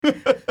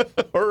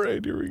All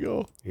right, here we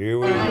go. Here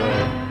we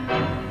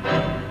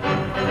go.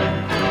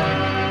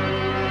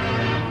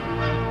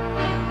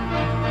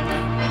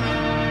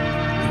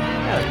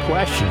 I got a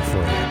question for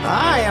you.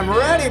 I am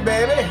ready,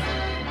 baby.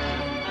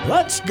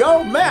 Let's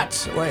go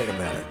Mets. Wait a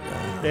minute.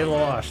 They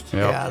lost.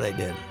 Yeah, they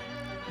did.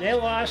 They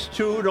lost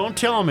 2. Don't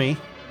tell me.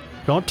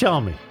 Don't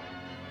tell me.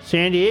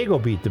 San Diego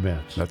beat the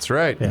Mets. That's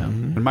right. Yeah.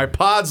 And my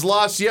Pods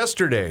lost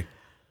yesterday.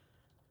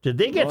 Did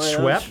they get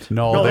swept?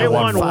 No, they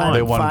won one.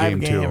 They won Five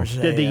game games.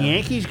 2. Did the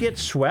Yankees get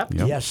swept?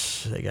 Yep.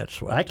 Yes, they got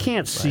swept. I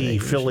can't see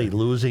Philly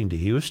losing to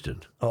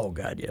Houston. Oh,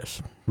 God,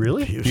 yes.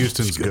 Really?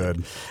 Houston's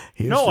good.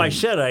 No, I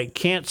said I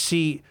can't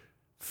see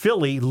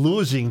Philly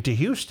losing to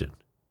Houston.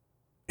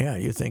 Yeah,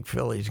 you think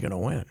Philly's going to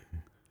win.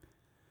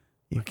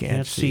 You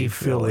Can't see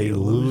Philly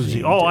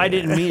losing. Oh, I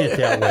didn't mean it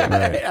that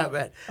way. Yeah,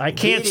 but I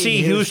can't beating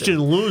see Houston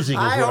losing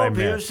is I what I hope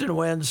meant. Houston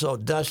wins so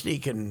Dusty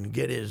can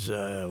get his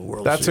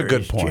World That's a Series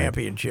good point.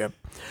 championship.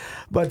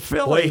 But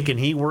Philly, Boy, can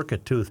he work a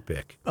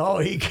toothpick? oh,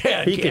 he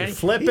can. He can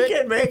flip he it.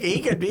 Can make,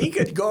 he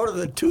could go to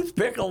the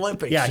toothpick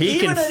Olympics. Yeah, he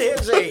even can- at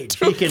his age.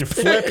 He can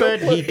flip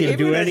it. He can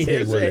do Even at anything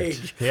his with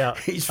age, it. Yeah,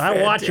 he's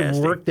I watch him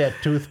fantastic. work that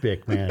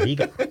toothpick, man. He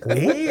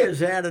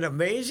has had an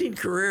amazing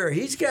career.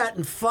 He's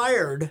gotten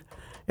fired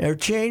or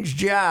changed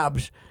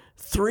jobs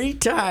 3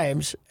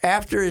 times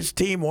after his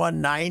team won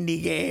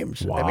 90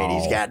 games. I mean,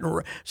 he's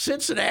gotten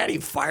Cincinnati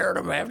fired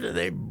him after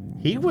they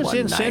He was won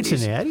in 90s.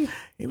 Cincinnati.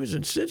 He was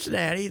in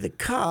Cincinnati, the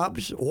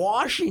Cubs,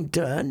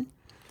 Washington,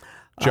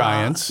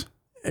 Giants.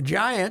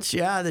 Giants.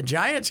 Yeah, the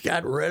Giants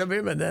got rid of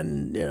him, and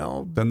then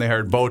Then they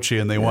hired Bochy,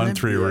 and they won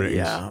 3 rings.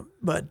 Yeah,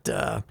 but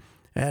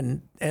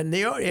and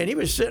he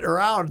was sitting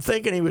around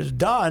thinking he was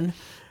done,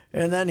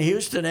 and then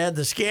Houston had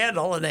the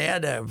scandal, and they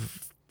had to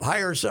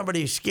hire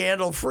somebody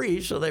scandal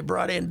free, so they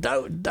brought in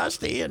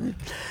Dusty, and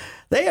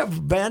they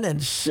have been in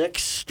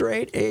 6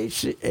 straight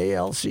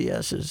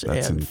ALCSs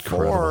That's and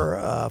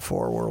incredible.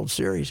 4 World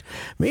Series.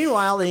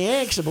 Meanwhile, the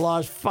Yanks have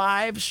lost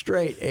 5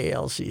 straight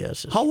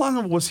ALCSs. How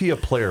long was he a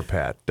player,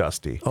 Pat,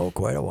 Dusty? Oh,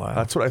 quite a while.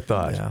 That's what I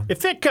thought. Yeah.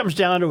 If it comes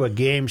down to a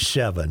Game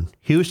 7,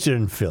 Houston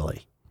and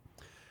Philly,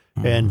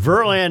 and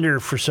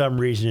Verlander for some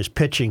reason is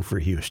pitching for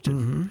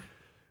Houston,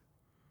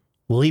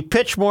 will he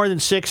pitch more than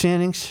 6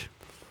 innings?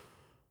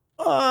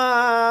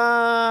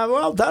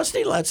 Well,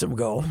 Dusty lets him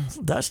go.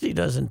 Dusty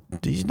doesn't.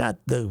 He's not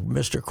the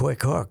Mr.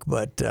 Quick Hook,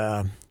 but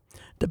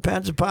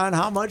depends upon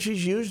how much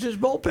he's used his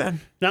bullpen.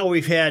 Now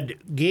we've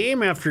had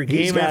game after game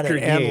He's got after an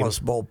game. endless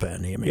bullpen.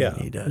 I mean, Yeah,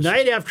 he does.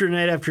 night after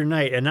night after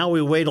night, and now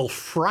we wait till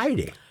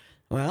Friday.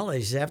 Well,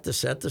 they have to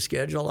set the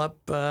schedule up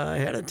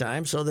ahead of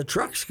time so the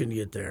trucks can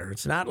get there.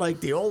 It's not like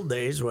the old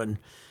days when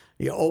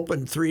you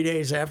open 3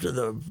 days after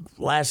the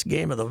last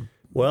game of the.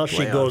 Well,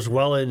 she playoffs. goes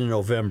well into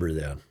November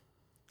then.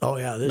 Oh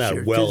yeah, this Not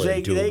year well 'cause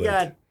into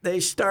it. they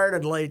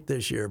started late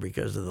this year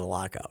because of the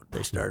lockout.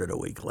 They started a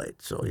week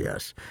late, so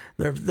yes,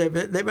 they've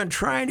been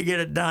trying to get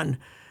it done.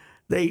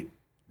 They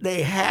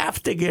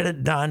have to get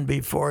it done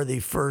before the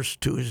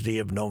first Tuesday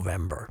of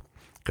November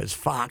because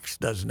Fox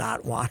does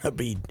not want to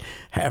be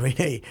having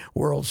a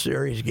World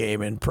Series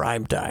game in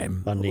prime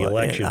time On the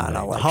election on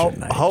night. election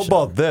night. How So-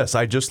 about this?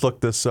 I just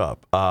looked this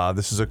up.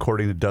 This is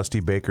according to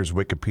Dusty Baker's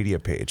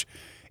Wikipedia page.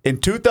 In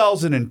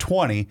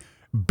 2020,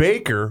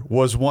 Baker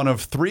was one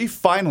of 3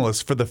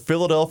 finalists for the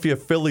Philadelphia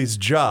Phillies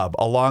job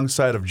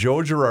alongside of Joe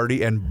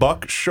Girardi and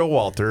Buck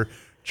Showalter.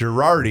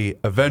 Girardi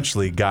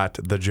eventually got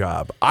the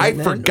job. I And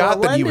then- forgot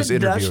well, that he when was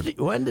did interviewed.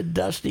 When did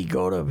Dusty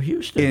go to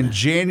Houston? On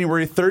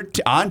January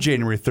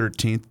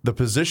 13th, the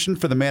position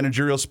for the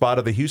managerial spot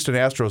of the Houston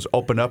Astros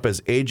opened up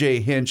as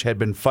A.J. Hinch had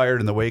been fired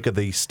in the wake of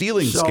the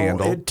stealing So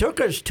scandal. it took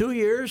us 2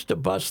 years to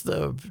bust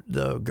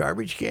the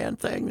garbage can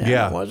thing. Then.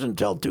 Yeah. It wasn't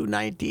until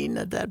 2019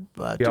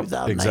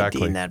 2019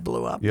 exactly. that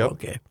blew up. Yep.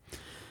 Okay.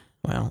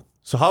 Well,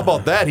 So how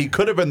about that? He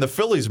could have been the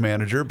Phillies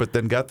manager, but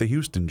then got the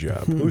Houston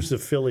job. Who's the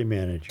Philly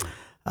manager?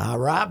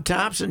 Rob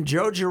Thompson,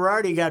 Joe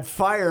Girardi got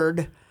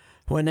fired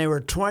when they were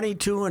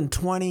 22 and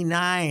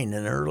 29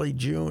 in early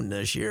June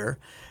this year.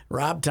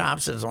 Rob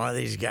Thompson's one of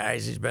these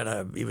guys.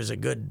 He was a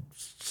good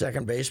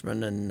second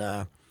baseman and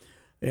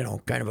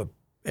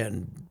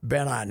and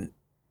been on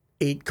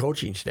 8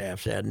 coaching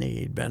staffs, hadn't he?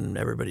 He'd been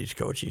everybody's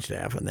coaching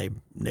staff, and they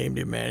named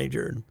him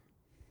manager and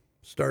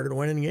started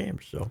winning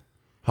games. So,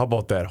 How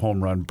about that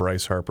home run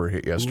Bryce Harper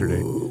hit yesterday?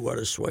 ooh, what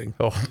a swing!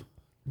 Oh,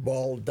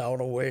 Ball down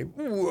away.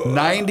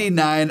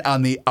 99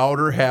 on the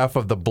outer half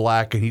of the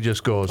black, and he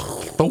just goes,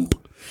 thump.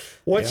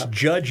 What's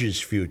Judge's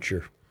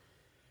future?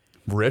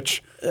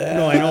 Rich.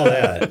 No, I know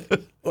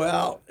that.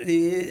 Well,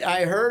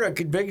 I heard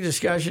a big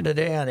discussion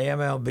today on the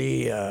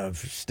MLB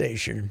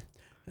station.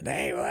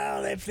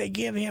 If they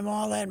give him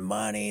all that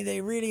money, they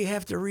really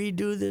have to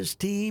redo this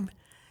team.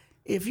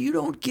 If you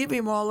don't give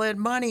him all that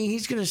money,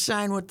 he's going to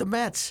sign with the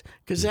Mets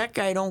because that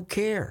guy don't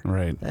care.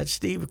 Right. That's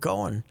Steve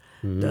Cohen.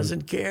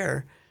 Doesn't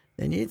care.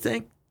 And you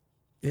think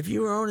if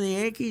you were owning the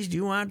Yankees, do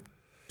you want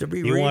to be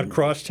You want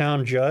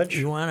crosstown Judge?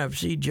 you want to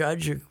see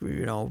Judge,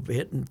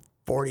 hitting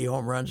 40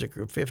 home runs,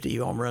 50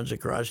 home runs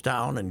across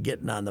town, and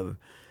getting on the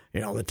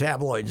the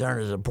tabloids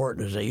aren't as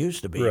important as they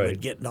used to be, Right.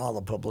 but getting all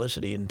the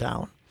publicity in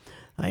town.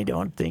 I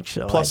don't think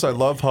so. Plus, I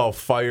love how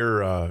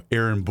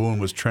Aaron Boone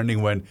was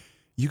trending when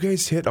you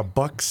guys hit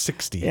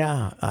 $1.60.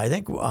 Yeah, I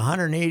think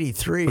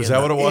 183. Was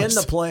that what it was?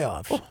 In the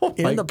playoffs. Oh,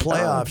 my in the God.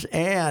 playoffs,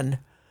 and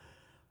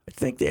I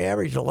think they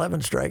averaged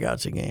 11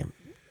 strikeouts a game.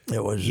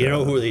 It was. You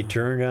know who they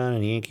turned on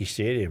in Yankee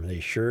Stadium? They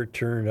sure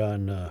turned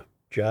on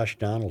Josh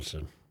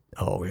Donaldson.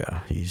 Oh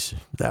yeah,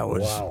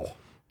 Wow.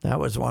 That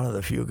was one of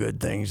the few good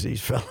things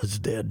these fellas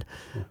did,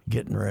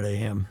 getting rid of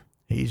him.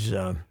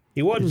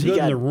 He wasn't good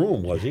in the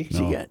room, was he? He's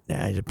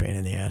a pain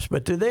in the ass.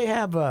 But do they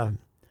have?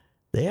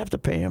 They have to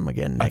pay him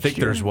again next year. I think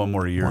there's one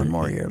more year. One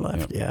more year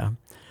left. Yeah.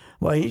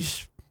 Well,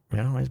 his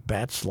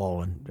bat's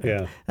slow,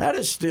 and that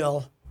is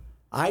still,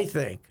 I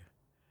think,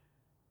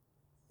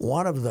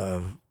 one of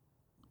the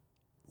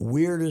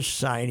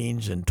weirdest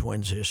signings in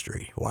Twins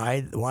history.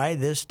 Why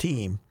this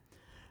team,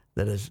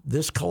 that is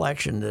this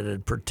collection that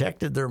had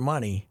protected their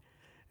money,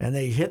 and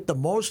they hit the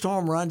most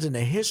home runs in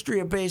the history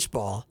of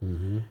baseball,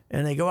 and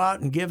they go out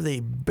and give the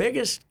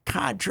biggest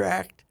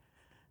contract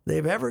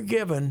they've ever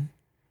given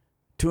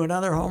to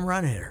another home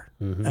run hitter,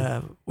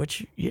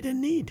 which you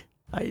didn't need.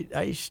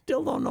 I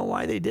still don't know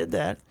why they did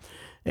that.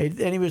 And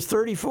he was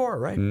 34,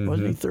 right?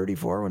 Wasn't he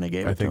 34 when they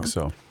gave it to him? I think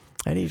so.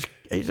 And he's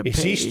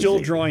Is he still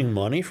drawing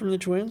money from the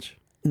Twins?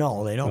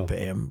 No, they don't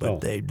pay him,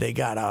 but they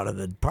got out of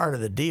the part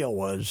of the deal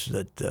was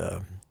that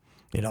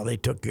they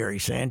took Gary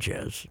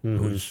Sanchez,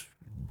 who's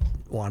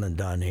one and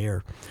done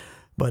here,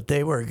 but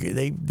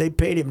they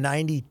paid him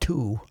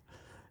 92,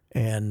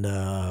 and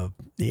the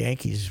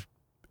Yankees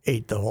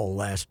ate the whole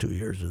last 2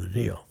 years of the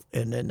deal,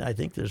 and then I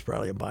think there's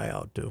probably a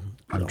buyout too.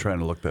 I'm trying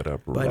to look that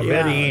up. But I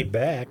bet he ain't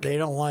back. They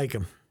don't like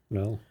him.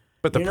 No.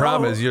 But the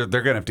problem is they're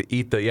going to have to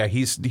eat the. Yeah,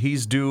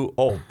 he's due.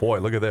 Oh boy,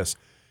 look at this.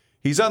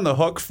 He's on the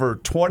hook for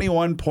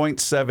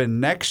 21.7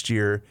 next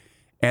year,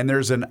 and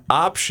there's an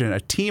option, a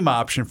team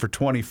option for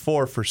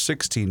 24 for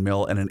 16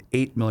 mil, and an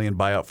 $8 million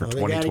buyout for They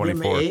gotta give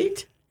him 2024.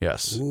 8?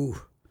 Yes. Ooh.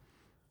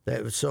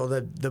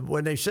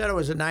 When they said it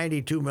was a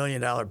 $92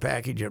 million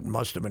package, it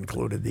must have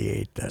included the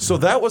 8. Then. So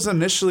that was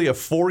initially a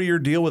 4-year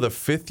deal with a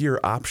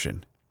 5th-year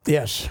option.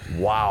 Yes.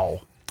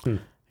 Wow.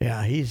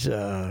 Yeah, he's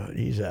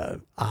a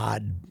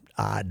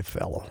odd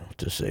fellow,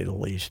 to say the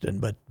least.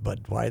 But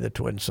why the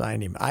Twins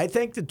signed him? I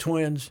think the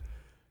Twins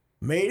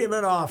made him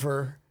an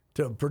offer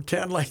to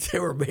pretend like they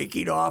were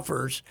making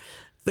offers,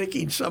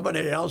 thinking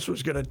somebody else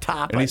was going to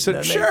top it. And he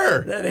said,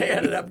 "Sure." Then they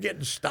ended up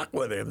getting stuck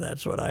with him.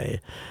 That's what I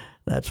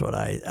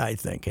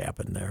think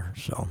happened there.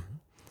 So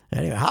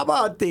anyway, how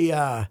about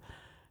the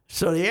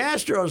so the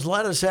Astros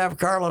let us have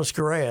Carlos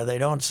Correa. They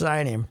don't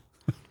sign him.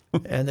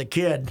 And the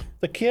kid's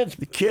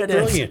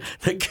brilliant.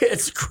 The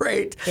kid's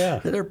great. Yeah.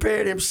 They're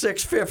paying him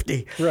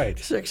 $650. Right.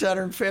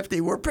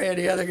 $650. We're paying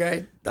the other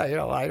guy.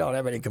 I don't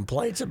have any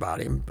complaints about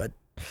him, but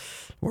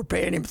we're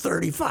paying him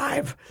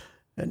 $35.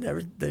 And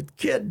the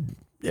kid,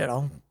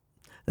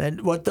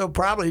 then what they'll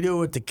probably do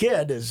with the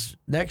kid is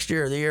next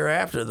year or the year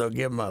after they'll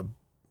give him a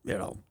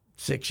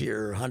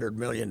 6-year, $100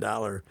 million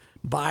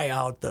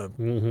buyout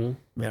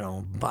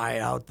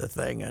the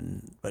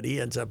thing, but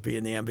he ends up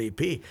being the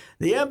MVP.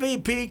 The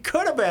MVP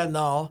could have been,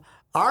 though,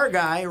 our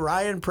guy,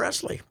 Ryan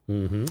Presley.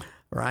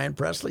 Ryan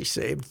Presley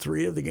saved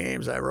 3 of the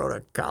games. I wrote a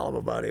column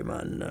about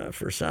him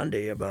for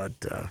Sunday about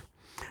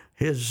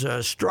his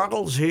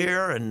struggles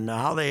here and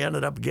how they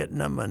ended up getting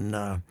him,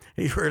 and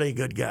he's a really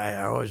good guy.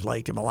 I always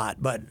liked him a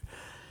lot. But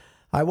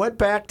I went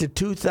back to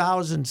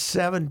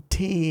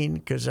 2017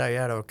 because I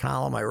had a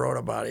column I wrote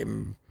about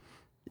him.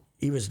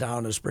 He was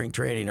down to spring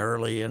training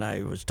early, and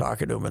I was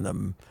talking to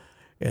him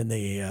in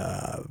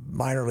the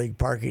minor league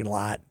parking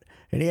lot.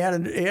 And he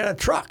had a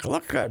truck.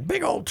 Look, a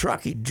big old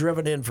truck he'd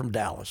driven in from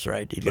Dallas,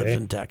 right? He lives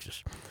in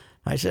Texas.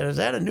 I said, "Is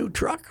that a new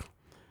truck?"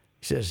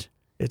 He says,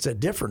 "It's a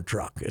different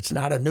truck. It's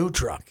not a new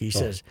truck." He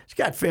says, "It's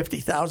got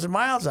 50,000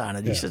 miles on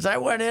it." He says, "I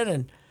went in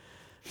and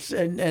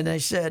they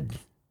said,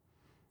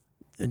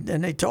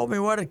 and they told me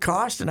what it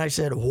cost, and I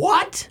said,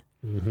 'What?'"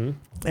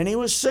 And he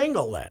was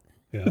single then.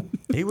 Yeah.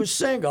 He was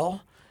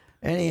single.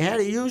 And he had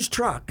a used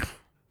truck.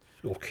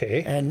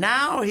 Okay. And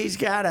now he's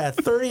got a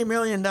 $30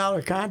 million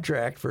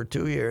contract for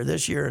 2 years,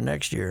 this year and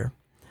next year.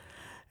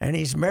 And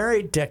he's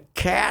married to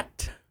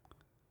Kat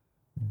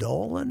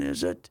Dolan,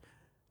 is it?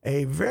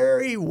 A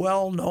very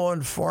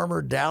well-known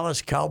former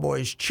Dallas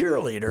Cowboys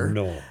cheerleader.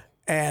 No.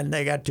 And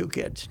they got 2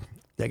 kids.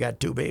 They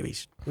got 2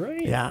 babies.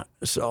 Right. Yeah.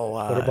 So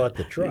What about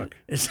the truck?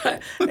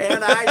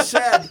 And I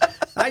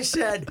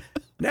said,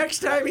 next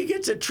time he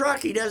gets a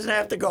truck, he doesn't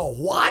have to go,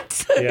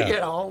 "What?"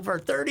 Yeah. For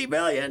 $30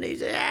 million. He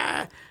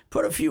said,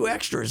 put a few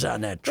extras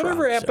on that truck.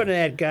 Whatever happened to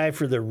that guy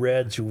for the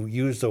Reds who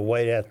used the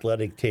white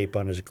athletic tape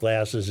on his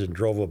glasses and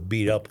drove a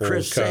beat-up old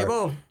Chris car?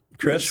 Sabo?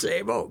 Chris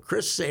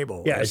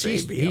Sabo. Yeah,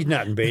 he's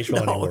not in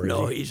baseball anymore.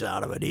 No, is he? he's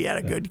out of it. He had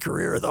a good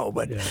career, though,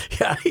 but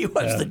he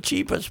was the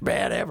cheapest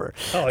man ever.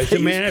 Oh, he's a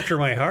man after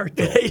my heart,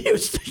 though. They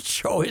used to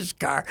show his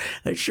car.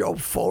 They show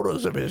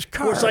photos of his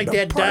car. It was like in the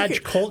that parking-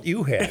 Dodge Colt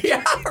you had.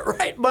 Yeah,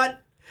 right.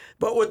 But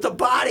but with the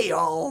body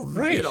all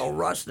Right.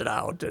 rusted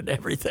out and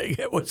everything.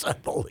 It was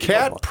unbelievable.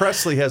 Kat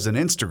Presley has an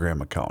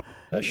Instagram account.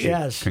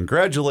 Yes.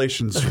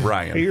 Congratulations,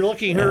 Ryan. You're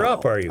looking her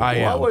up, are you? I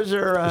am. What was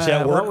her? Is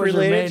that what was her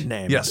work-related? maiden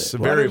name? Yes,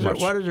 What very is her-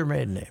 much. What is her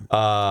maiden name?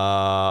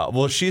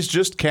 Well, she's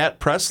just Kat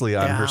Presley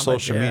on her but,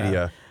 social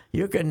media.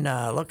 You can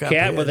look up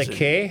Cat with a his and-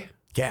 K?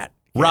 Cat.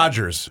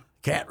 Rogers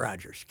Cat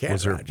Rogers. Cat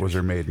was Rogers.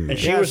 her maiden name. And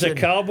she Yes, was a and-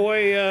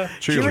 cowboy.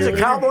 She was a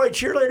cowboy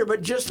cheerleader,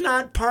 but just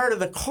not part of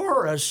the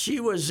chorus. She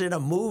was in a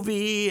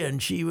movie,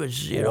 and she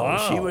was,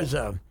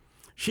 Wow.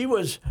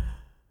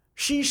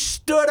 she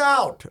stood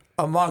out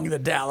among the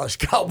Dallas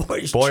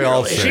Cowboys. Boy,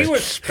 I'll cheerleaders. say. She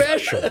was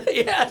special.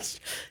 Yes,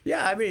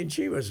 yeah. I mean,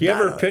 she was. You have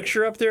not her a-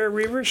 picture up there,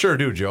 Reavers? Sure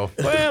do, Joe.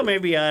 Well,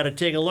 maybe I ought to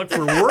take a look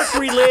for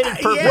work-related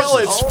purposes. Yes. Well,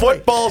 it's only-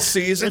 football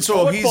season, It's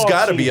so he's football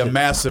got to be a season.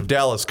 massive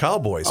Dallas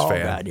Cowboys Oh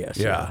fan. God, yes.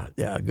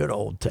 Yeah. Good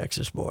old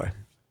Texas boy.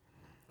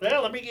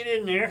 Well, let me get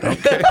in there.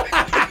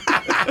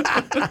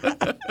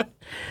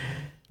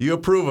 You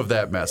approve of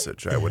that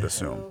message, I would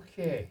assume.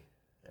 Okay.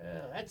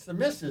 That's the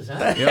missus,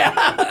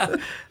 huh?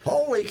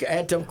 Holy,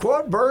 and to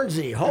quote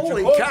Bernsey,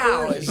 holy quote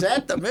cow, Bernsey. is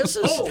that the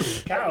missus? Holy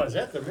cow, is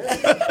that the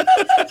missus?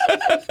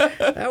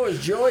 That was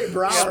Joey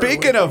Browner.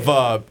 Speaking of That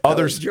was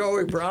others,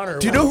 Joey Browner.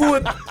 do you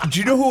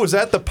know who was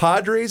at the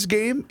Padres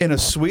game in a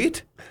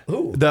suite?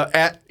 Who?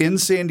 In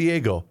San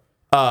Diego?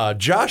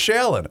 Josh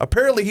Allen.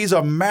 Apparently, he's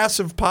a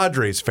massive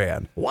Padres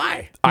fan.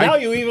 Why? Now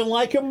you even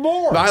like him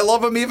more. I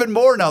love him even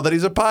more now that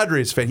he's a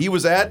Padres fan. He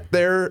was at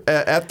their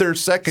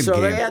second So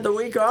game. they had the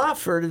week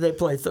off, or did they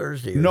play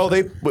Thursday? or No,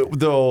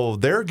 something?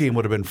 their game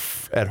would have been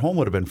at home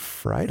would have been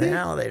Friday,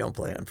 No, they don't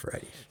play on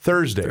Fridays.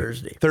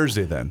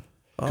 Thursday then,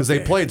 because they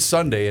played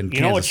Sunday in You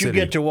Kansas know what you City.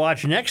 get to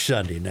watch next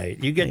Sunday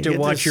night? You get to get to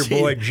watch your see-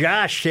 boy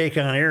Josh take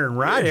on Aaron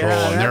Rodgers.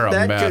 and they're a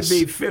that mess. could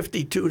be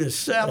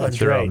 52-7.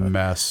 They're right. a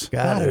mess.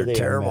 God, God, they're they are a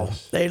terrible.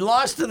 mess. They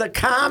lost to the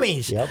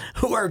commies, Yep.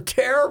 who are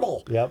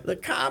terrible. Yep. The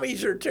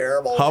commies are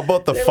terrible. How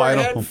about the they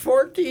final- Were ahead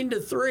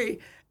 14-3,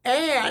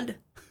 and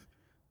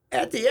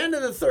at the end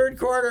of the third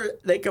quarter,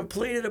 they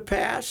completed a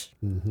pass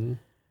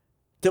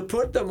to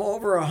put them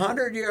over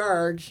 100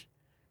 yards,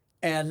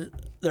 and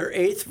their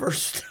 8th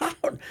first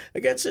down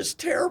against this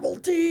terrible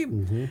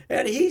team.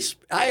 And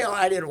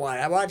I didn't watch.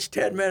 I watched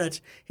 10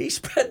 minutes. He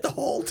spent the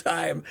whole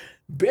time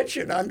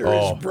bitching under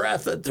his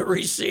breath at the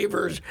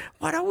receivers.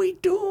 What are we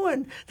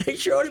doing? They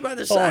showed him on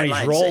the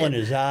sideline. he's rolling saying,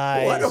 his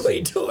eyes. What are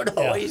we doing?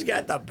 Oh, Yeah. he's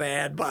got the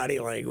bad body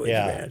language,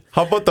 Yeah. man.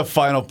 How about the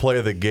final play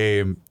of the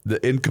game,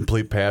 the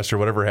incomplete pass or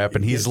whatever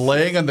happened? He's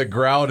laying on the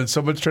ground and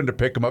someone's trying to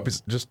pick him up.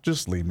 He's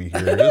just leave me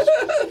here.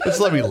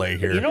 Just let me lay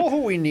here. You know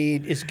who we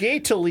need? Is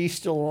Gay Talese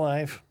still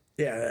alive?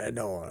 Yeah,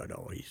 no,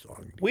 he's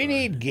long. We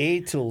need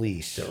Gay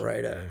Talese to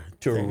write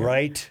to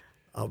write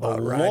about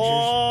a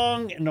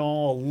Rodgers.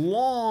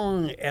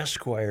 long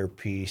Esquire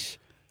piece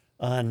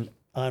on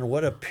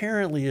what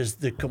apparently is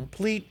the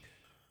complete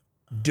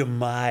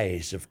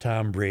demise of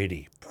Tom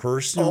Brady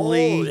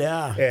personally Oh,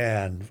 yeah.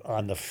 and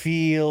on the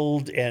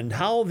field, and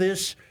how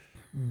this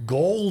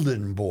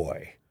golden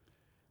boy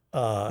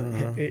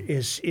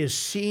is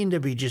seen to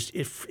be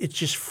it's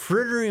just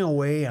frittering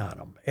away on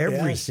him.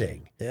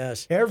 Everything.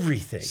 Yes.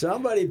 Everything.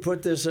 Somebody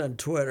put this on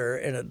Twitter,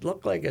 and it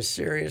looked like a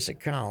serious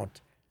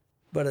account,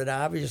 but it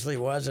obviously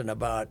wasn't,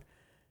 about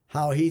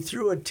how he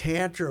threw a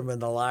tantrum in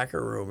the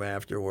locker room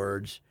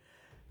afterwards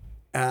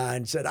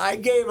and said, I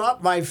gave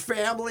up my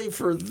family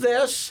for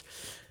this.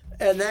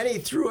 And then he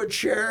threw a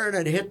chair and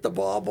it hit the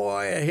ball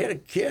boy. It hit a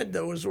kid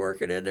that was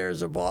working in there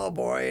as a ball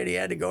boy, and he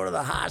had to go to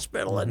the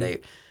hospital. And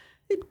they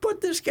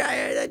put this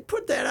guy, they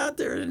put that out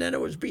there, and then it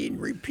was being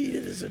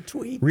repeated as a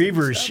tweet.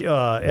 Reavers,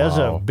 as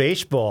a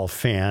baseball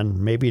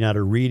fan, maybe not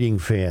a reading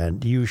fan,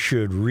 you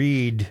should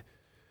read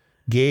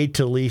Gay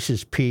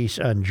Talese's piece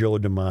on Joe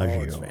DiMaggio.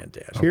 Oh, it's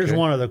fantastic. Here's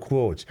one of the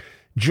quotes.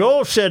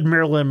 Joe, said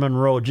Marilyn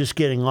Monroe, just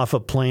getting off a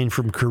plane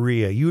from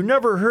Korea, you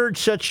never heard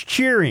such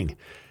cheering.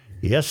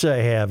 Yes, I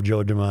have,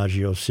 Joe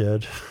DiMaggio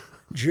said.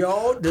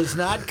 Joe does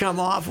not come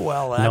off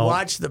well. I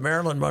watched the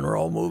Marilyn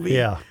Monroe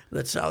movie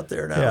that's out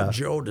there now. Yeah.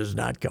 Joe does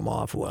not come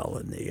off well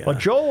in the. Well,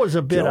 Joe was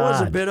a bit Joe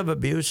was a odd. bit of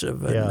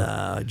abusive,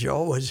 and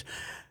Joe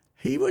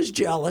was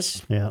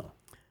jealous. Yeah.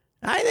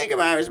 I think if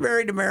I was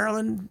married to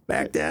Marilyn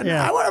back then,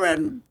 Yeah. I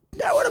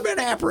would have been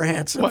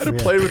apprehensive. Might have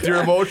played with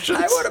your emotions.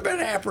 I would have been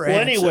Well,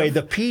 apprehensive. anyway,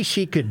 the piece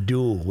he could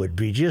do would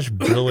be just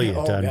brilliant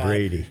on God.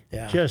 Brady.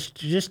 Yeah.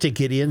 Just to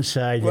get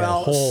inside that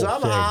whole thing.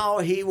 somehow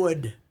he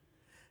would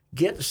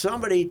get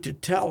somebody to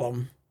tell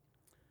him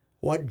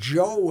what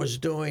Joe was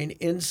doing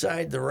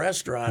inside the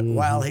restaurant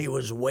while he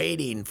was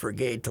waiting for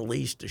Gay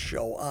Talese to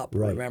show up.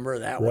 Right. Remember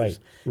that Right. was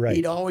Right.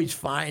 he'd always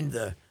find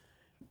the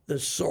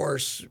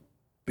source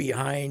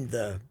behind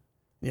to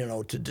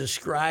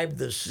describe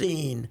the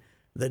scene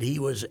that he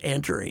was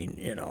entering,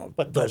 But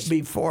but those-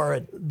 before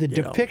it The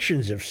you know.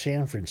 depictions of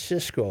San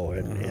Francisco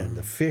and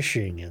the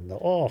fishing and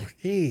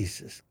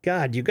Jesus,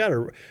 God, you got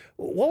to.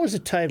 What was the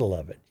title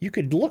of it? You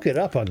could look it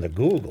up on the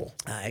Google.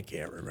 I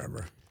can't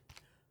remember.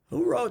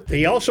 Who wrote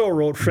He also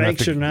wrote Frank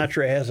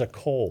Sinatra Has a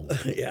Cold.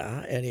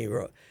 Yeah, and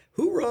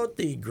who wrote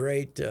the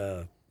great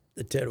the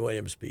Ted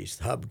Williams piece,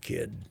 Hub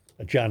Kid?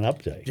 John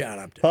Updike. John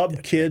Updike.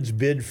 Hub Kids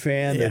Bid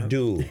Fan Yeah.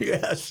 Ado.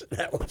 Yes,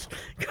 that was,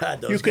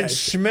 God, those You can guys.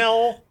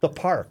 smell the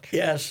park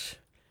Yes.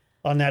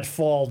 on that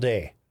fall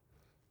day.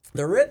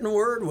 The written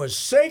word was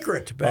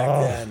sacred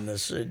back then.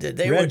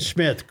 They Red would,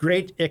 Smith,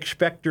 great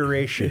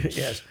expectorations.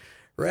 yes,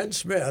 Red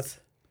Smith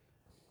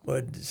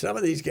some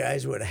of these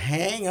guys would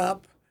hang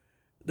up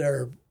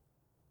their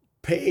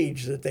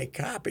page that they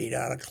copied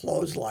on a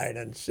clothesline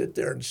and sit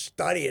there and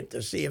study it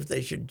to see if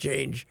they should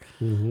change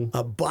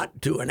a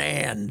but to an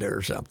and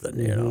or something.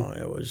 You know,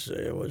 it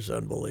was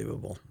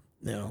unbelievable.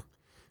 You know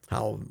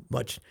how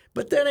much.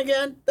 But then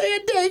again, they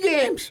had day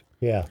games.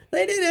 Yeah.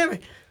 You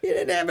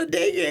didn't have a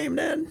day game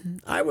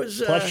then. I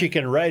was. Plus, you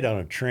can write on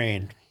a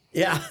train.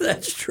 Yeah,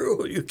 that's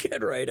true. You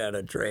can write on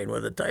a train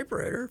with a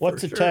typewriter.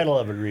 What's the title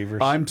of it, Reavers?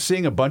 I'm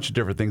seeing a bunch of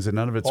different things, and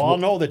none of it's I'll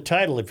know the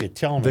title if you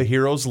tell me. The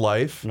Hero's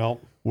Life.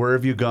 No. Where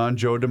Have You Gone,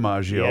 Joe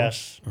DiMaggio?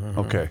 Yes.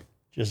 Okay.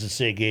 Just to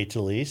say Gay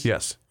Talese?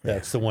 Yes.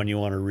 That's the one you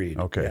want to read.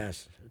 Okay.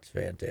 Yes, it's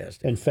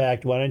fantastic. In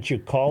fact, why don't you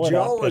call it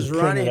Joe up was and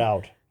print running- it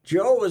out?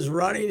 Joe was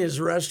running his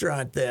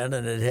restaurant then,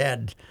 and it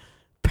had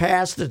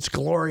passed its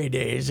glory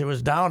days. It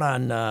was down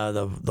on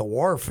the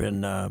wharf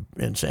in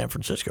San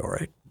Francisco,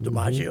 right?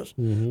 DiMaggio's.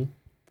 Mm-hmm.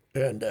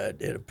 And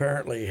it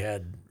apparently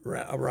had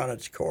run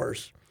its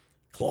course,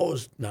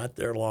 closed not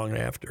there long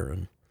after,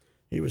 and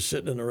he was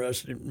sitting in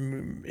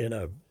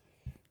the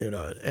in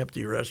an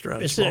empty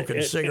restaurant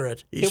smoking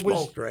cigarettes. He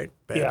smoked, right?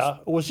 Passed. Yeah.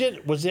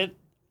 Was it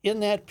in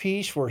that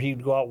piece where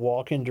he'd go out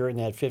walking during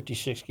that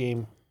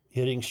 56-game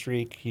hitting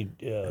streak?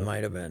 It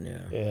might have been,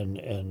 yeah.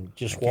 And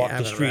just I walk the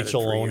haven't read streets it for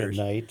alone at years.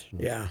 night.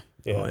 Yeah.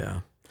 Yeah. Oh, yeah.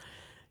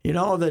 You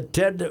know,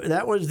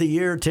 that was the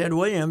year Ted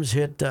Williams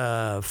hit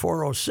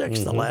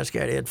 406, the last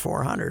guy to hit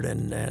 400,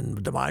 and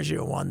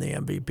DiMaggio won the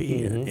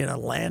MVP in a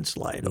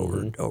landslide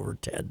over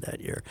Ted that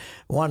year.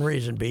 One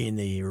reason being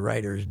the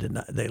writers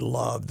they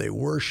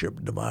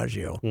worshipped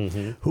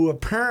DiMaggio, who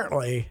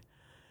apparently,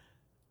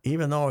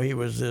 even though he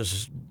was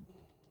this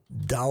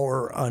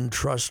dour,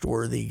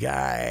 untrustworthy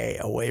guy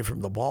away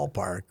from the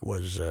ballpark,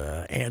 was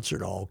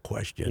answered all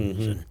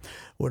questions and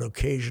would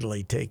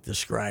occasionally take the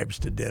scribes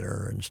to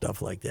dinner and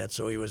stuff like that.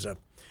 So he was a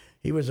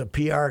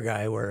PR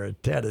guy where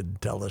Ted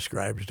would tell the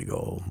scribes to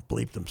go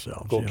bleep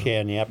themselves. Go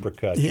can the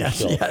apricot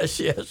Yes, yourself.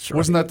 yes. Right.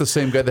 Wasn't that the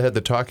same guy that had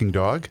the talking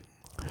dog?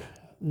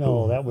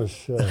 No, that was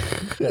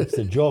that's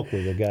the joke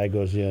where the guy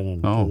goes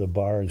in to the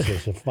bar and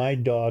says, "If my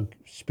dog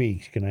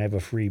speaks, can I have a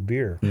free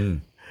beer?" The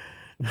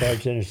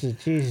bartender says,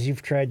 "Jesus,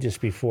 you've tried this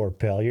before,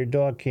 pal. Your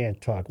dog can't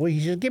talk." Well, he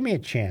says, "Give me a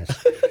chance."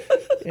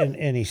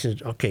 and he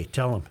says, "Okay,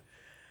 tell him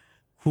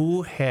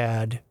who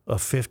had a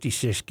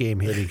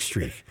 56-game hitting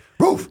streak."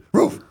 Roof.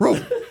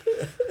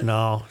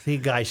 No, the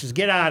guy says,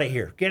 "Get out of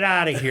here. Get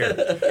out of here."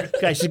 The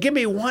guy says, "Give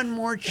me one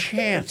more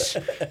chance."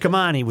 Come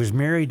on, he was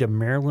married to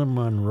Marilyn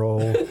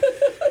Monroe.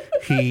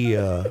 He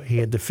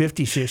had the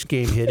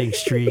 56-game hitting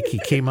streak. He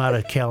came out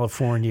of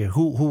California.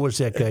 Who was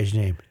that guy's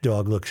name?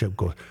 Dog looks up,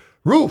 goes,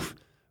 "Roof."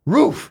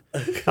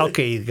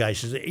 Okay, the guy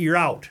says, "You're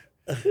out."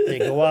 They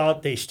go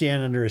out. They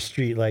stand under a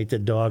streetlight. The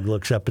dog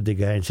looks up at the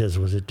guy and says,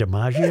 "Was it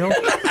DiMaggio?"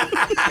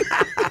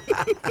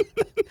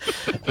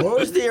 What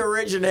was the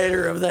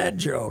originator of that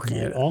joke?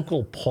 And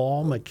Uncle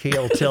Paul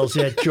McHale tells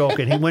that joke,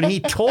 and when he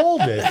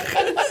told it,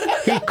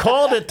 he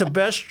called it the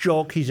best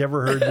joke he's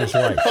ever heard in his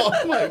life. Oh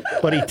my God.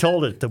 But he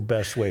told it the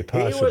best way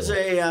possible. He was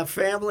a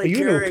family You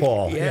knew character.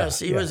 Paul.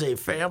 Yes, Yeah, he yeah. was a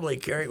family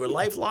character, a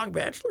lifelong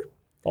bachelor.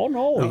 Oh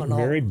no, he no.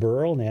 married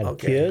Burl and had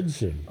Okay.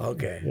 kids, and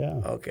Okay.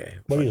 Yeah. Okay.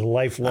 but he's a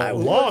was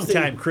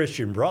long-time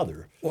Christian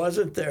brother.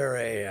 Wasn't there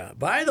a?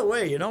 By the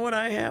way, you know what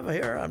I have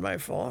here on my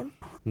phone?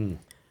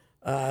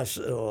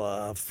 So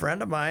a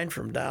friend of mine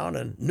from down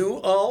in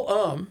New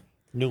Ulm,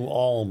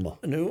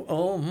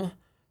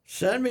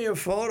 sent me a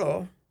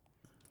photo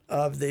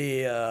of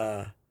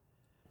the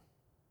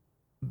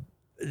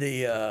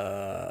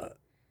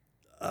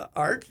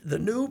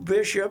new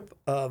bishop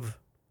of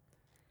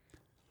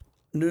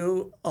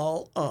New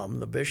Ulm,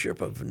 the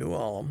bishop of New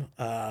Ulm.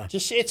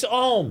 It's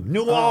Ulm,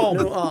 New Ulm.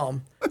 New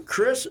Ulm.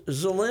 Chris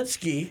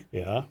Zielinski.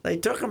 Yeah. They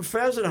took him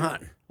pheasant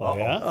hunting Oh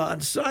yeah.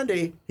 on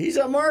Sunday. He's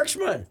a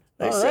marksman.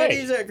 They All said right.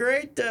 he's a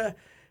great.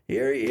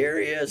 Here he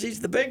is. He's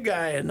the big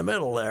guy in the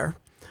middle there.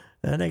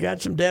 And they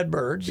got some dead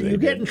birds. You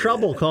get in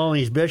trouble calling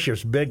these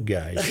bishops big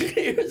guys.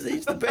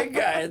 He's the big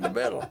guy in the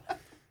middle.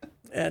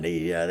 And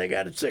they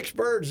got 6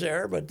 birds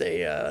there, but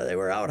they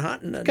were out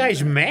hunting. And,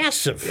 Guy's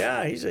massive.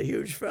 yeah, he's a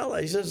huge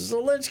fella. He says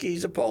Zielinski,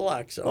 he's a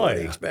Polak, so what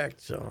do you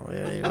expect? So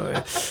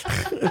anyway.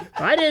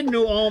 I didn't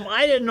know Ulm.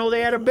 I didn't know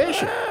they had a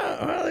bishop.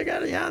 Well, they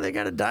got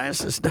a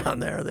diocese down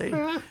there.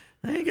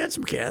 They got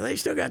some They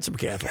still got some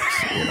Catholics,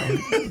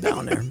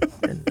 down there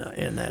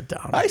in that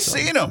town. I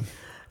seen him.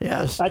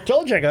 Yes. I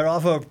told you I got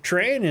off a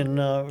train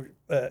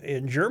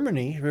in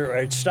Germany where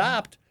I'd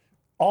stopped.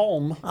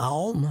 Ulm.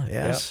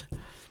 Yes.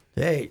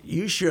 Hey,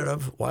 you should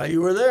have while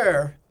you were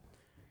there.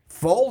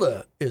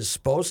 Fulda is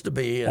supposed to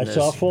be in I this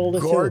saw Fulda,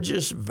 too.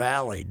 gorgeous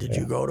valley. Did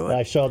you go to it?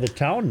 I saw the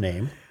town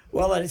name.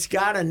 Well, it's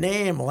got a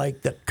name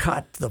like the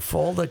cut, the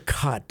Fulda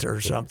Cut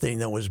or something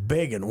that was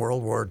big in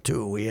World War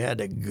II. We had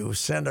to go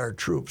send our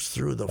troops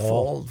through the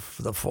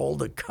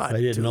Fulda Cut.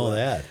 I didn't know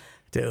that.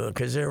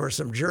 Because there were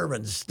some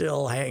Germans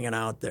still hanging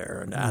out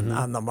there, and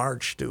on the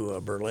march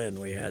to Berlin,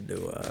 we had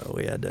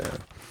to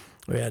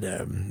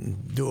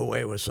do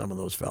away with some of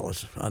those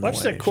fellas.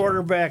 What's the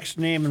quarterback's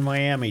name in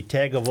Miami?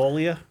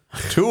 Tagovailoa?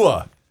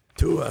 Tua.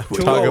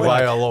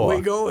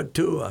 We go with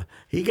Tua.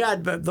 He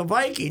got the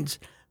Vikings.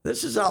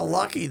 This is how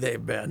lucky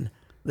they've been.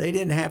 They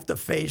didn't have to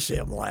face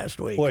him last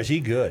week. Boy, is he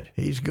good.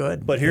 He's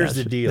good. But here's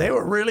the deal. They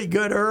were really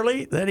good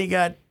early. Then he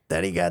got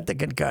the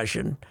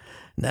concussion.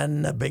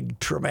 Then a big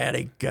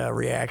traumatic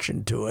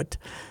reaction to it.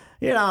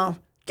 You know,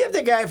 give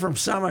the guy from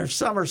smelling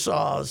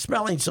salts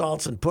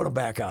and put him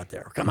back out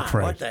there. Come on,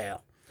 Right. what the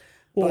hell?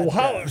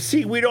 Well,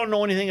 see, we don't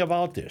know anything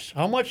about this.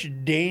 How much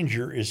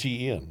danger is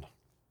he in?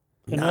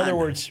 In other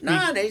words,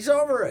 none. He's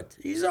over it.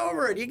 He's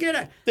over it. You get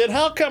it. Then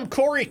how come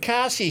Corey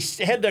Cassie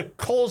had to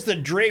close the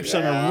drapes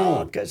on a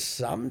room? Because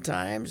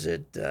sometimes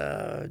it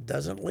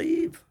doesn't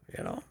leave.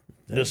 You know.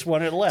 This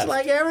one it left. It's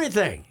like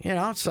everything, you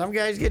know. Some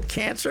guys get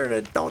cancer and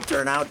it don't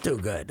turn out too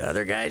good.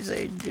 Other guys,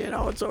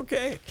 it's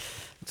okay.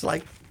 It's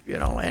like,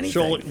 anything.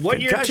 So what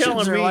you're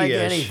telling me like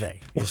is anything.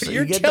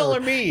 You're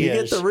telling me you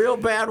get the real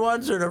bad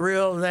ones or the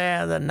real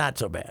the not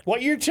so bad.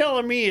 What you're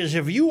telling me is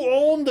if you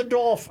own the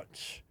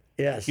Dolphins,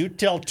 yes, you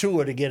tell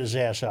Tua to get his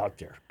ass out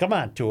there. Come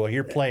on, Tua,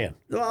 you're playing.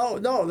 No,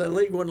 the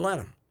league wouldn't let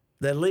him.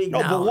 The league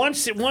now. But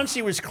once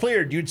he was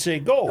cleared, you'd say,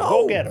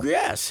 go get him.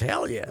 Yes,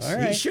 hell yes. All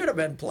right. He should have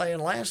been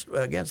playing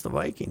against the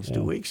Vikings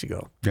 2 weeks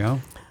ago. Yeah.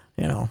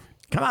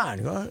 Come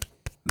on, go.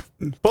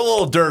 Put a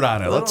little dirt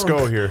on it. Let's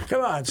go here.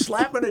 Come on,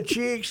 slap in the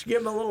cheeks,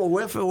 give him a little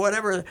whiff of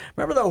whatever.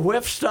 Remember the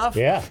whiff stuff?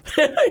 Yeah.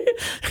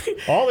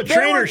 All the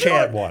trainers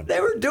had one. They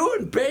were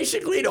doing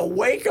basically to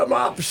wake them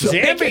up. So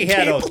Zambi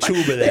had a tube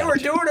of that. They were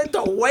doing it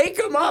to wake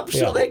them up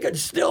so they could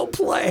still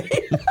play.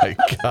 My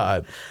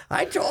God.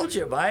 I told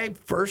you, my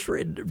first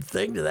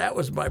thing to that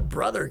was my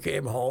brother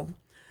came home.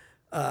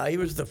 He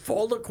was the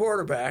Fulda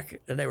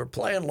quarterback, and they were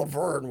playing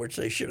Laverne, which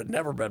they should have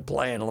never been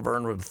playing.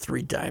 Laverne was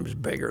 3 times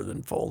bigger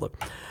than Fulda.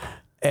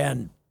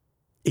 And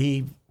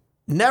he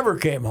never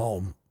came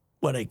home.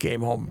 When he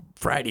came home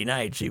Friday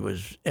nights,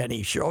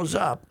 he shows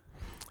up,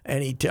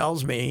 and he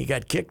tells me he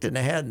got kicked in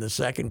the head in the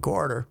second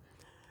quarter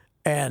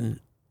and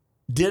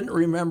didn't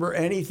remember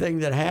anything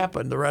that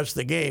happened the rest of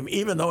the game,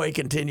 even though he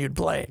continued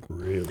playing.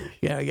 Really?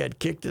 Yeah, he got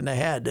kicked in the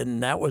head,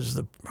 and that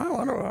was I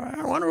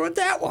wonder what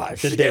that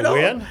was. Did they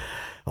win?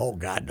 Oh,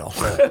 God, no.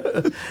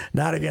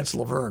 Not against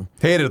Laverne.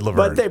 Hated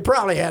Laverne. But they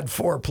probably had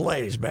 4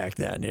 plays back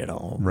then,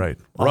 Right.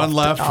 Run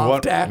left,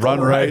 run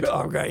right.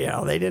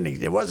 They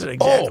didn't. It wasn't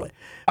exactly.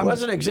 It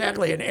wasn't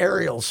exactly an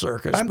aerial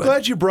circus. I'm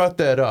glad you brought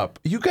that up.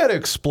 You got to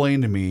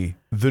explain to me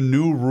the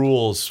new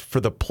rules for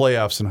the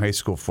playoffs in high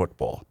school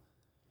football.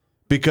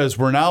 Because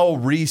we're now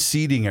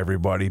reseeding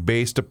everybody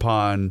based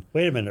upon...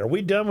 Wait a minute. Are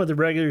we done with the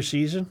regular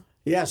season?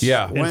 Yes.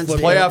 Yeah. Wednesday.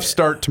 Playoffs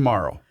start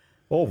tomorrow.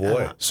 Oh,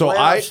 boy. So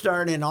playoffs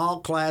start in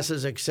all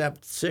classes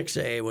except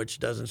 6A, which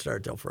doesn't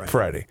start till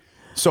Friday.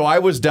 So I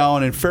was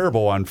down in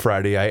Faribault on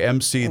Friday. I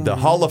emceed the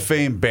Hall of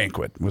Fame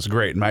banquet. It was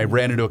great. And I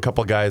ran into a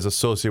couple guys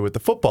associated with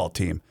the football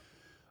team.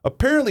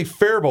 Apparently,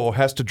 Faribault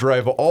has to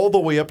drive all the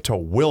way up to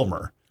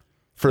Wilmer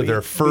for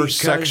their first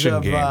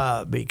section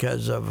game.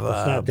 Because of It's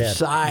not that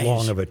size.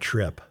 long of a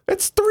trip.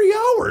 It's 3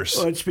 hours.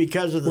 Well, it's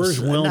because of the Where's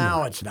Wilmer?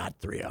 Now it's not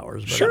 3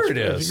 hours. But Sure it's, it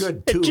it's is. a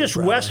good It's 2, just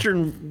probably.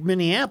 western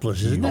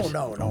Minneapolis, isn't it?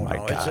 No. my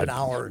It's God. an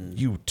hour and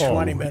You 20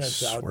 told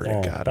minutes me. out Swear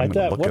there. to God, I I'm going to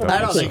thought, look what it am up. I I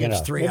don't think thinking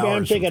it's of? 3 Maybe I'm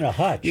hours. thinking of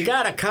Hutch. You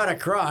got to cut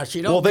across.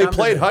 You don't. Well, they come to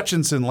played the-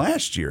 Hutchinson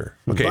last year.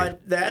 Okay.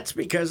 But that's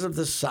because of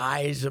the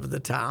size of the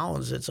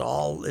towns. It's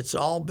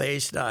all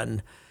based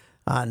on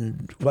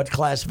what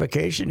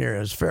classification you're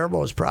in.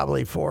 Faribault is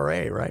probably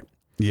 4A, right?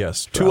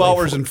 Yes. 2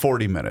 hours and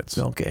 40 minutes.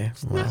 Okay.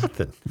 Well,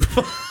 Nothing.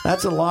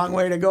 that's a long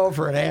way to go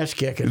for an ass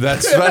kicking.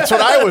 That's what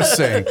I was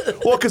saying.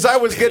 Well, because I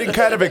was getting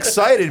kind of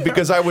excited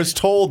because I was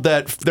told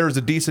that there was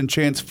a decent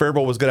chance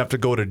Faribault was going to have to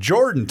go to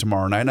Jordan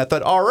tomorrow night. And I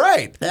thought, all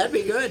right. That'd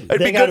be good. It'd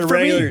They be got good a for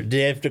regular. me. Do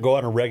they have to go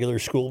on a regular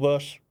school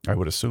bus? I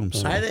would assume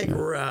so. I think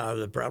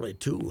we're probably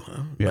 2.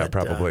 Huh? Yeah, But,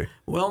 probably.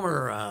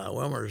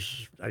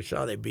 Wilmer's. I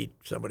saw they beat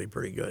somebody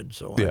pretty good.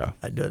 So Yeah.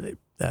 I did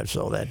that.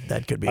 So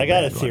that could be. I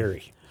got a bad one.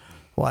 theory,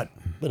 What?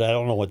 but I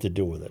don't know what to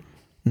do with it.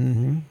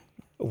 Mm-hmm.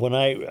 When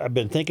I've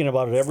been thinking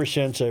about it ever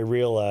since I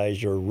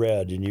realized or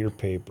read in your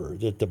paper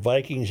that the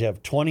Vikings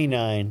have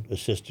 29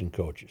 assistant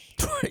coaches.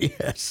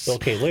 Yes.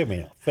 Okay, wait a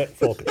minute.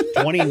 Focus.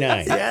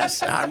 29.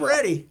 Yes, I'm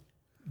ready.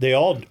 They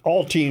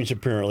all teams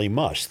apparently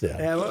must then.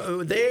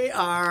 They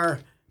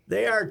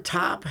are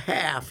top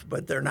half,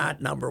 but they're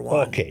not number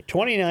 1. Okay,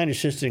 29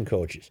 assistant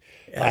coaches.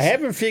 I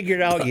haven't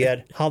figured out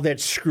yet how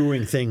that's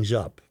screwing things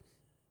up,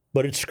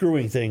 but it's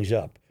screwing things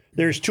up.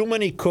 There's too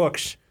many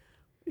cooks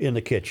in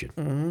the kitchen.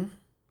 Mm-hmm.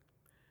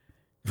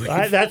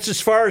 That's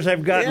as far as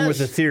I've gotten with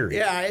the theory.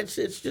 Yeah, it's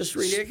just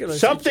ridiculous.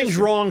 Something's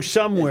wrong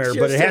somewhere,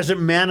 but it hasn't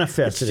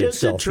manifested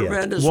It's just a itself yet.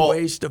 tremendous Well,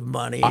 waste of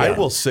money. I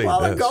will say the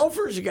this.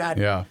 Gophers got.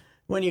 Yeah.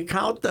 when you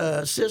count the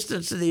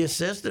assistants to the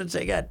assistants,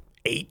 they got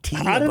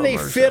 18. How do they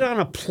fit on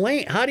a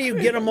plane? How do you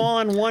get them all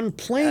on one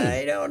plane?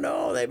 I don't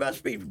know. They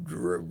must be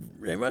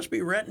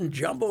renting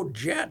jumbo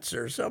jets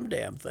or some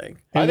damn thing.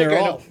 And they're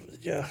all.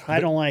 I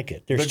don't like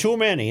it. There's too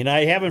many, and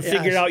I haven't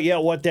figured out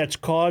yet what that's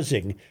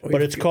causing.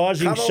 But it's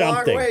causing come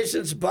something. a long way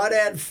since Bud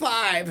had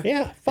 5.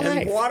 Yeah, 5.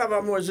 And one of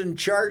them was in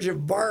charge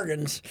of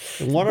bargains.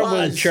 And one of them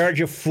was in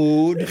charge of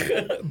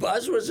food.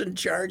 Buzz was in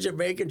charge of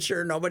making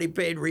sure nobody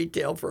paid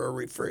retail for a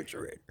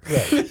refrigerator.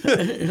 Right.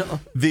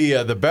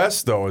 The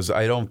best though is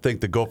I don't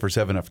think the Gophers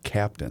have enough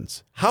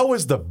captains. How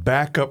is the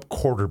backup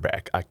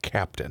quarterback a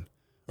captain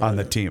on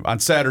the team on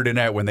Saturday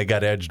night when they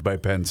got edged by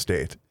Penn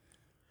State?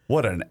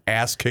 What an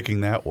ass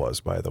kicking that was,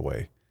 by the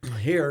way.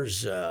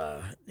 Here's,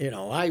 I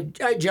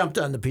jumped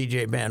on the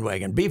PJ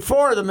bandwagon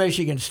before the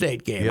Michigan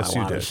State game, Yes, I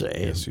want you to did.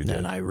 say. Yes, you did.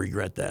 And I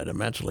regret that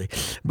immensely.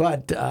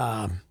 But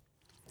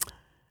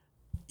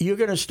you're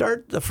going to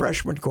start the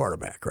freshman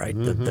quarterback, right?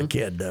 The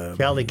kid.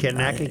 Kelly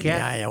Kanakakat?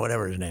 Yeah,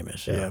 whatever his name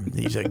is. Yeah.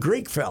 He's a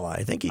Greek fella.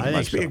 I think he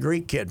must be a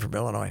Greek kid from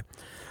Illinois.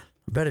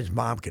 I bet his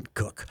mom can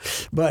cook.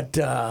 But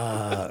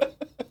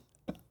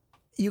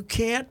you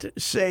can't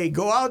say,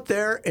 go out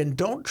there and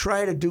don't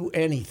try to do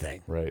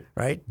anything. Right.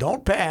 Right?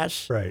 Don't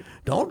pass. Right.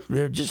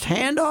 Don't just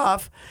hand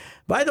off.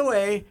 By the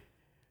way,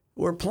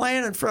 we're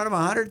playing in front of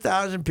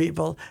 100,000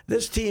 people.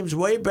 This team's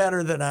way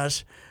better than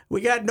us. We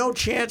got no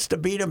chance to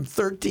beat them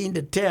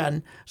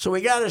 13-10, so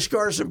we got to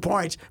score some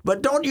points.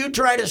 But don't you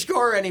try to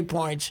score any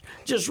points.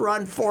 Just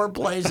run 4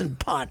 plays and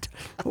punt.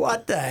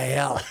 What the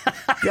hell?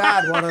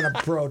 God, what an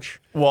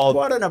approach. Well,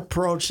 what an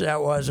approach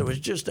that was. It was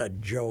just a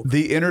joke.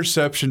 The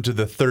interception to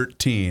the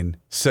 13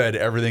 said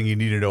everything you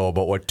need to know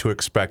about what to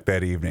expect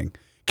that evening.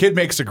 Kid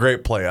makes a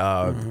great play.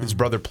 His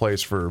brother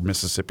plays for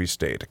Mississippi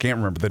State. I can't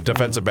remember. The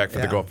defensive back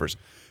for the Gophers.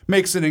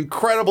 Makes an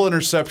incredible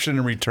interception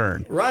in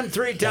return. Run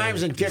 3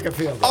 times and kick a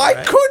field goal. I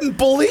right? couldn't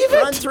believe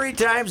it. Run 3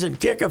 times and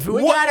kick a field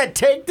goal. We got to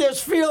take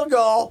this field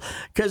goal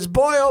because,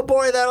 boy, oh,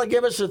 boy, that'll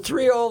give us a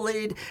 3-0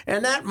 lead,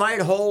 and that might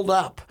hold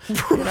up.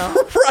 You know?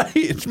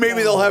 Right.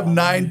 Maybe they'll have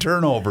 9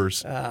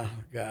 turnovers.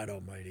 God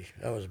almighty.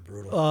 That was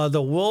brutal.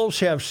 The Wolves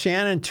have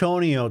San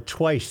Antonio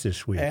twice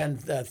this week.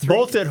 And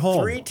both at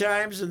home. 3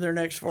 times in their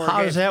next 4 How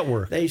games. does that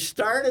work? They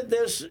started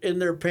this in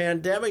their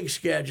pandemic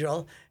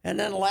schedule, and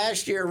then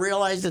last year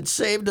realized it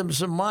saved them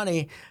some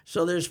money.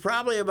 So there's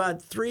probably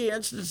about 3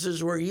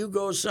 instances where you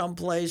go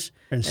someplace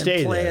and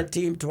stay play there. a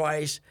team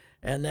twice,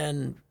 and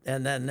then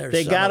there's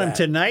They some got of him that.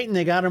 tonight and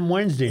they got him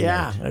Wednesday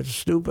Yeah, night. that's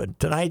stupid.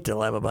 Tonight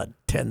they'll have about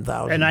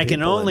 10,000 And I can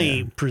people in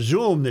only there.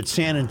 presume that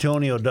San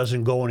Antonio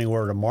doesn't go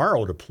anywhere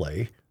tomorrow to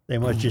play. They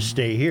must just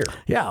stay here.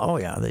 Yeah, oh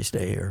yeah, they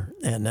stay here,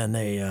 and then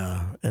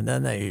I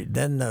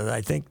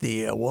think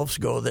the Wolves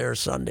go there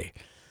Sunday,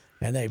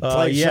 and they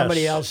play yes.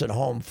 somebody else at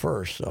home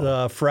first.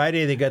 So.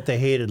 Friday they got the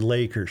hated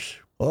Lakers.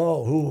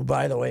 Who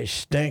by the way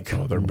stink.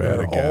 Oh, they're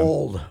bad again.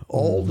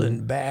 Old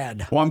and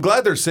bad. Well, I'm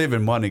glad they're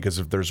saving money because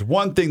if there's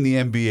one thing the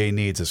NBA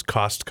needs is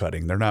cost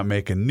cutting. They're not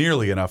making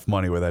nearly enough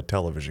money with that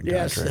television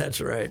Yes, contract. that's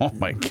right. Oh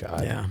my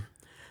God. Yeah.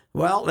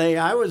 Well,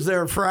 I was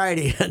there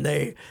Friday, and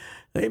they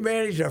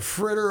managed to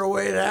fritter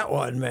away that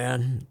one,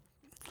 man.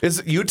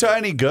 Is Utah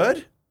any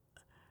good?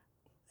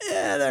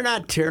 Yeah, they're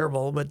not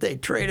terrible, but they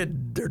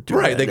traded their two.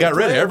 Right, they got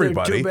rid of traded their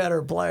everybody. 2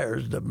 better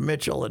players, the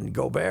Mitchell and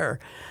Gobert.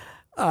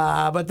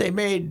 But they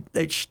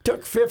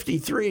took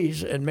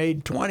 53s and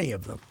made 20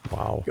 of them.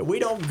 Wow. We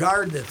don't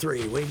guard the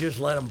 3. We just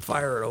let them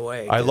fire it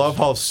away. I love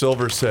how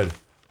Silver said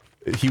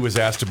he was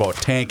asked about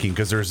tanking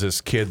because there's this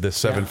kid, the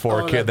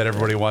 7'4" kid that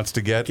everybody wants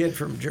to get. Kid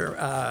from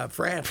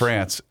France.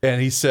 France.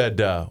 And he said,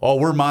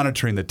 we're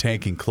monitoring the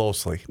tanking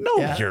closely.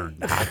 No, you're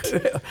not.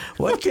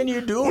 What can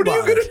you do What are about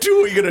you going to it? do?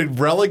 Are you going to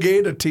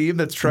relegate a team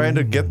that's trying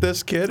to get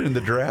this kid in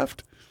the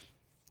draft?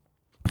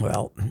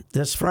 Well,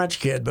 this French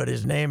kid, but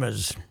his name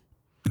is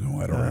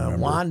No, I don't remember.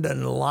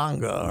 London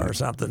Longa or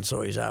something,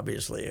 so he's a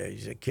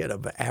kid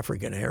of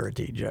African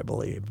heritage, I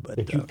believe. But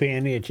Did you pay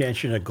any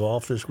attention to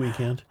golf this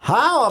weekend?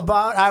 how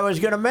about, I was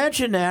going to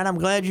mention that, I'm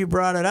glad you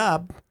brought it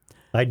up.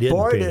 I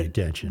didn't pay any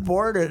attention.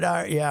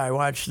 I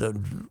watched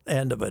the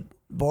end of it.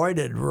 Boy,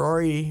 did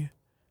Rory,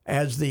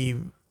 as the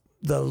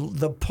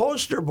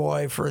poster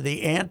boy for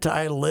the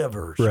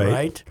anti-livers,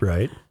 right?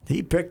 Right.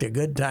 He picked a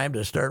good time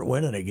to start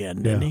winning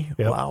again, didn't he?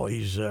 Yep. Wow,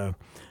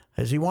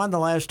 has he won the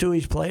last 2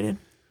 he's played in?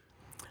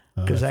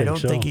 Because I don't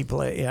think he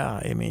played.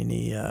 Yeah, I mean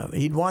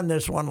he'd won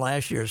this one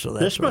last year, so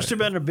that's This must have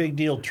been a big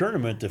deal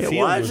tournament. The it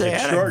field was They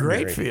had a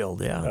extraordinary. great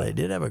field. Yeah, they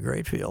did have a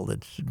great field.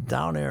 It's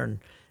down there, and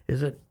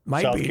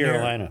might South be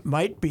Carolina.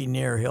 might be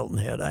near Hilton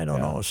Head. I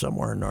don't know,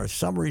 somewhere north,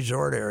 some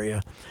resort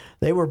area.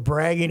 They were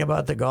bragging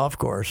about the golf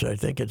course. I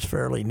think it's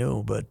fairly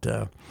new, but.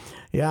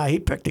 Yeah, he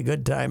picked a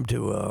good time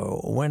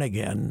to win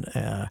again.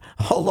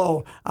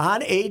 Although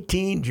on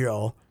 18,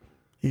 Joe,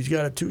 he's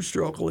got a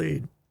 2-stroke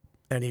lead,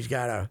 and he's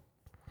got a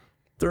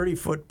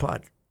 30-foot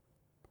putt,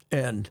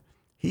 and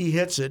he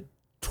hits it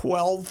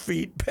 12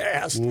 feet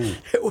past. Ooh.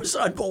 It was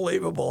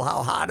unbelievable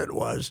how hot it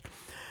was.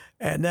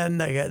 And then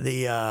they got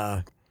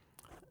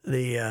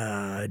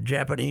the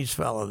Japanese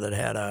fellow that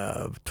had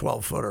a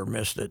 12-footer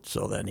missed it,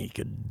 so then he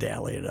could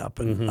dally it up,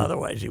 and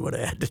otherwise he would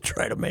have had to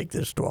try to make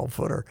this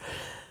 12-footer.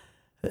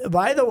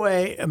 By the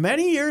way,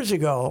 many years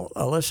ago,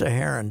 Alyssa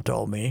Heron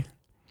told me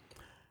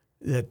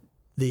that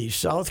the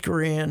South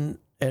Korean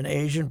and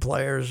Asian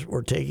players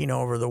were taking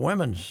over the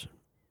women's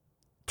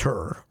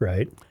tour.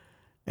 Right.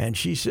 And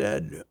she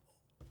said,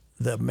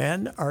 the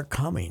men are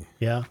coming.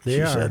 Yeah,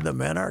 they are. She said the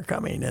men are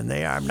coming, and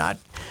they are not.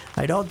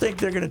 I don't think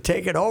they're going to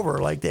take it over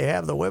like they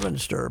have the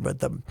women's tour,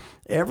 but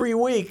every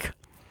week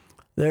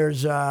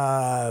there's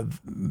 2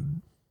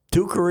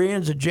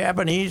 Koreans, a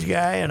Japanese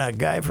guy, and a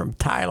guy from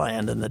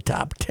Thailand in the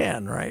top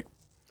 10, right?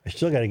 I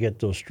still got to get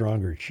those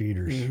stronger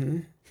cheaters.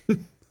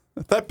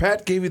 I thought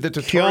Pat gave you the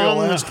tutorial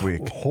last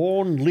week.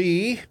 Hon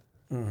Lee.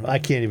 I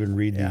can't even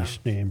read these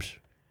names.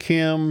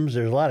 Kims.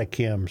 There's a lot of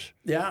Kims.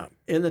 Yeah,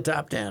 in the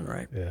top 10,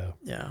 right? Yeah.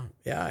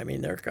 Yeah. I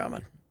mean, they're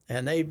coming,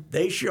 and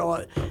they show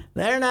it.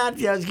 They're not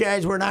those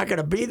guys. We're not going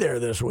to be there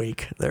this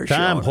week. They're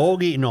Tom showing.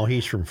 Hoagie. No,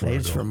 he's from Fargo.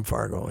 He's from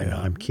Fargo. Yeah,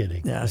 I'm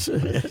kidding. Yes.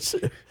 Yes.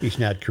 He's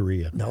not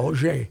Korean. No,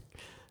 Jay.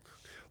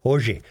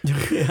 Hoagie.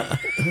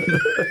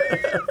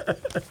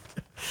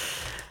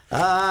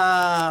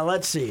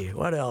 Let's see.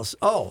 What else?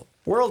 Oh,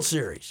 World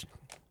Series.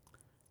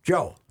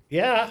 Joe,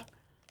 Yeah.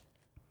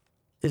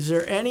 is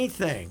there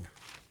anything,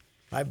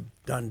 I've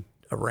done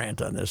a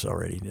rant on this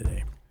already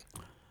today.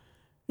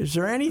 Is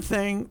there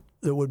anything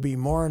that would be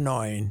more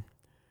annoying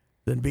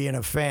than being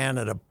a fan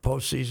at a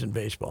postseason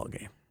baseball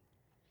game?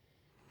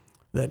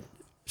 That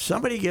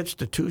somebody gets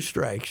to 2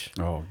 strikes,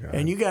 Oh, God.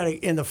 and you got to,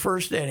 in the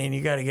first inning,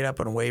 you got to get up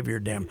and wave your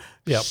damn.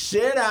 Yep.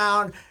 Sit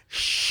down,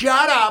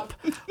 shut up,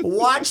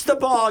 watch the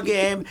ball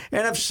game,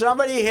 and if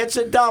somebody hits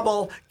a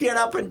double, get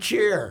up and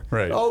cheer.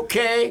 Right.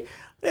 Okay?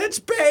 It's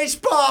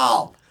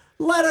baseball.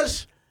 Let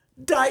us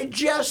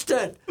digest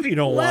it. You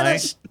know Let why?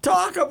 us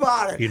talk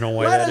about it. You know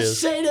why Let that us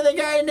is? say to the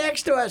guy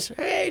next to us,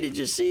 hey, did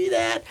you see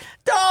that?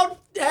 Don't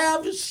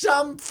have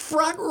some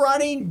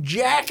front-running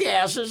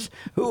jackasses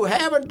who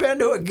haven't been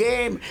to a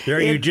game There,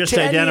 in you just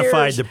 10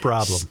 identified years the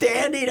problem.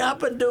 standing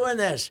up and doing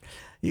this.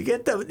 You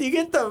get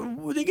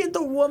the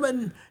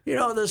woman,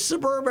 the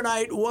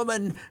suburbanite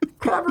woman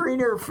covering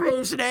her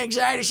face in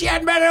anxiety. She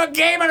hadn't been to a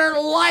game in her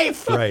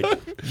life. Right.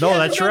 No,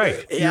 that's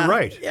right. Yeah. You're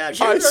right. Yeah,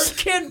 her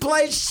kid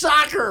plays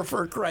soccer,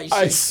 for Christ's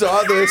I sake.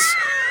 saw this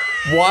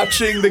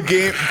watching the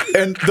game,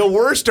 and the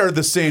worst are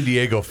the San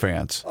Diego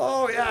fans.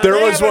 Oh, yeah. There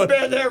they was haven't one-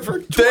 been there for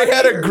 20 They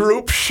had a years.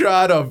 group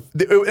shot of,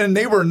 and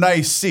they were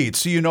nice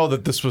seats, so you know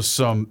that this was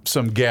some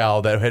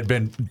gal that had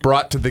been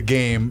brought to the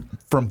game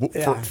from,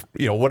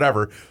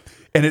 whatever.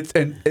 And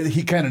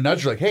he kind of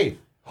nudged her like, "Hey,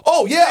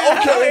 oh yeah,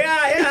 okay."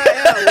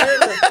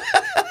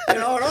 It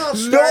all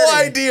started, No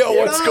idea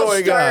what's it all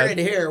going started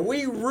on. here.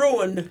 We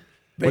ruined With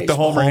the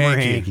baseball. Homer Homer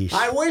Hanky. Hankies.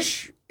 I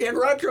wish, in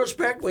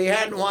retrospect, we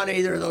hadn't won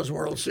either of those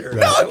World Series.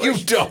 No, I you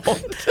wish- don't.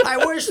 I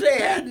wish they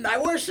hadn't. I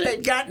wish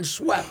they'd gotten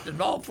swept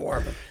in all 4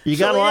 of them. You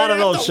got So a lot we of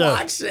didn't those, have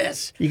to watch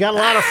this. You got a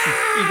lot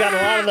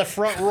of the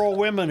front row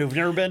women who've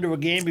never been to a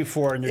game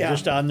before, and they're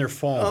just on their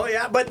phone. Oh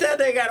yeah, but then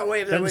they got to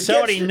wave. Then When it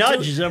somebody gets to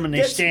nudges them and they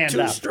gets to stand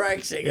 2 up.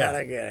 strikes, they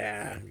gotta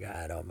get.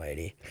 God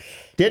Almighty.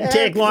 Didn't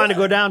take long to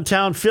go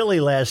downtown Philly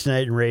last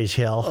night and raise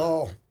hell.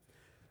 Oh,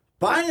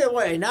 by the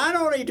way, not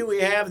only do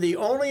we have the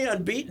only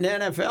unbeaten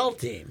NFL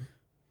team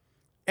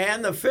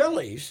and the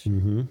Phillies,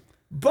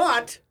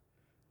 but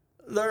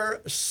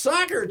their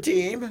soccer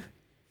team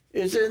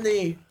is in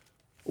the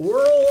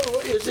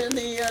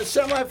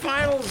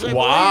semifinals. I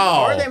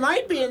Wow. believe, or they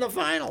might be in the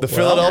finals. The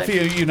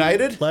Philadelphia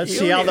United? Let's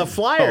see how the Union.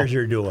 Flyers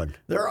are doing.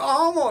 They're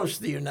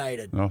almost the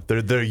United. No,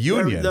 they're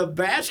Union. The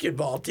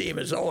basketball team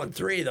is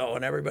 0-3 though,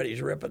 and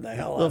everybody's ripping the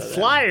hell The out of them.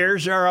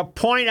 Flyers are a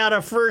point out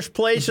of first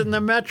place in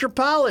the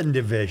Metropolitan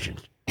Division.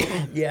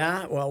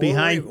 Yeah, well,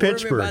 Behind we'll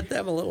Pittsburgh. worry about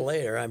them a little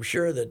later. I'm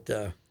sure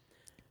that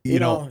you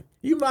know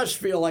you must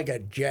feel like a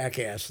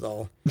jackass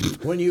though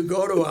when you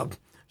go to a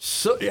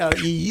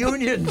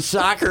Union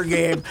soccer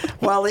game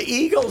while the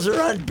Eagles are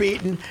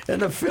unbeaten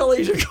and the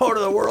Phillies are going to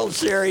the World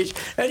Series,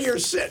 and you're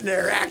sitting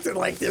there acting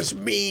like this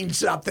means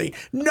something.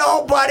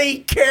 Nobody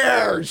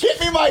cares. Give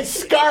me my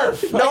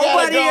scarf.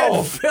 Nobody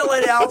in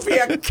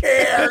Philadelphia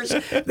cares.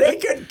 They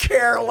could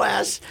care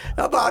less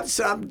about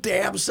some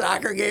damn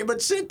soccer game,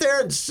 but sit there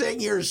and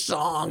sing your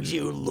songs,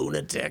 you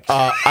lunatics.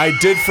 I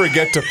did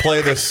forget to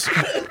play this.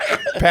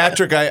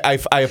 Patrick, I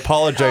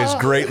apologize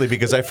greatly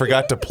because I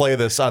forgot to play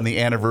this on the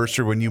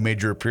anniversary when you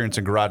made your appearance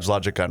in Garage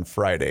Logic on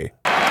Friday.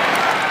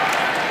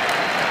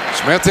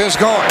 Smith is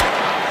going.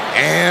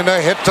 And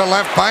a hit to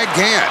left by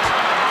Gant.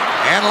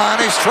 And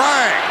Lonnie's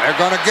trying. They're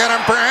going to get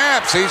him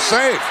perhaps. He's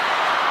safe.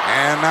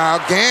 And now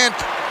Gant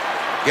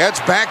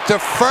gets back to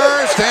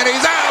first, and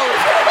he's out.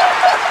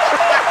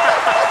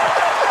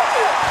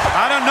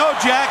 I don't know,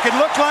 Jack. It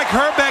looked like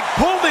Hrbek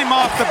pulled him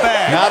off the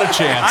bag. Not a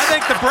chance. I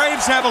think the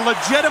Braves have a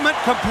legitimate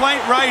complaint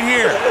right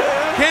here.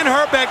 Kent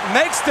Hrbek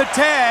makes the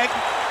tag,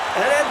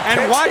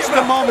 and watch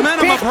the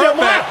momentum of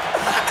Hrbek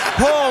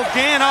pull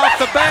Gant off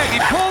the bag. He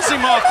pulls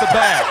him off the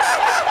bag.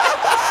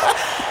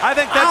 I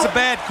think that's a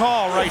bad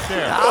call right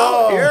there.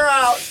 You're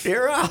out.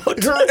 You're out.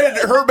 And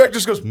Hrbek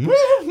just goes,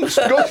 goes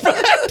back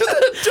to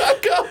the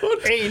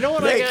dugout. Hey, you know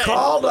what They I got?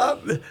 called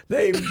up.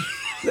 They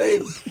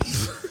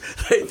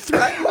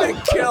threatened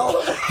to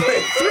kill.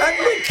 They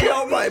threatened to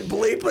kill my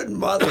bleeping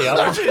mother.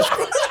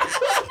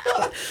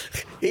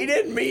 He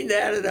didn't mean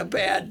that in a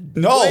bad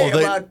way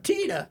about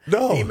Tina.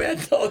 No. He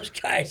meant those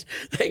guys.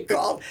 They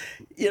called.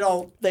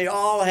 They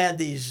all had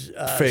these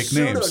Fake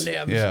pseudonyms.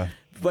 names. Yeah.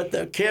 But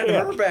the Kent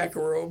Hrbek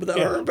room,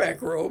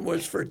 Hrbek room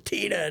was for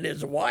Tina and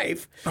his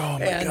wife. Oh,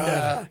 my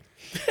God.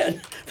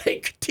 And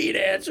Tina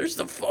answers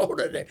the phone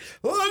and they,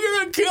 I'm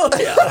going to kill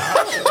you.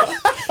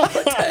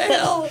 What the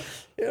hell?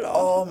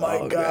 Oh,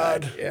 my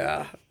God.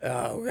 Yeah.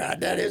 Oh,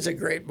 God. That is a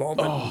great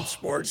moment in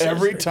sports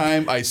Every history.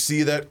 time I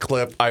see that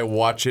clip, I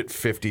watch it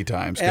 50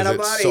 times And because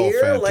about it's so a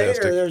year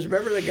fantastic. later,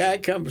 remember the guy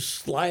comes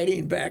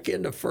sliding back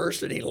into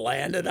first, and he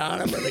landed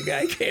on him, and the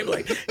guy came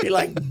he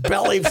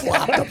belly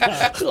flopped him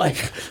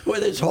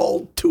with his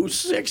whole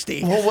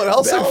 260. Well, what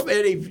else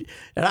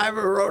And I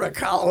wrote a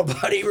column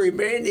about he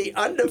remained the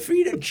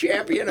undefeated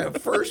champion of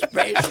first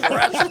base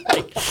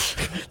wrestling.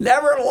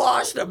 Never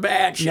lost a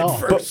match in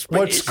first base.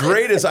 What's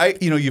great is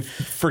you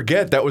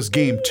forget that was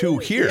game 2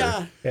 here.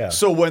 Yeah.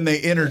 So when they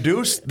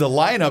introduced the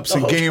lineups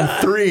in game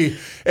 3,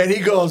 and he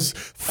goes,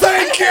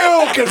 "Thank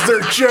you," because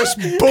they're just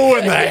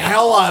booing the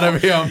hell out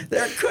of him.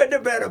 There couldn't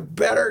have been a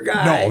better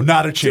guy. No,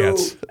 not a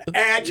chance. To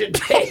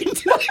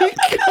agitate.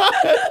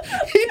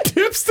 He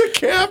tips the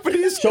cap and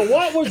he's So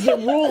what was the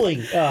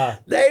ruling?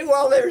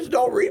 There's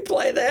no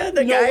replay then.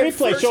 The guy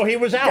replay, so he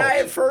was out. Guy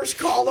at first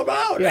called him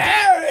out.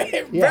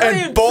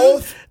 And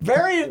both-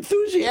 very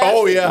enthusiastic.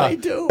 Oh yeah,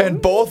 too.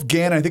 and both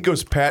Gann, I think it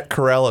was Pat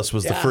Corrales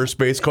was the first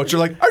base coach. You're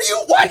like, "Are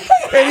you what?"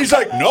 And he's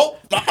like, "Nope,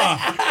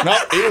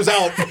 nope, he was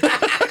out."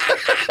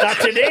 Now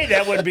today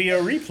that would be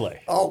a replay.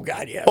 Oh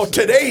God, yes. Oh,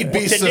 today he'd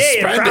be Today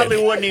suspended. it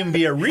probably wouldn't even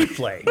be a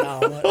replay.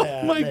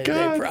 Oh my They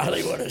God.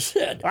 probably would have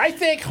said. I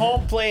think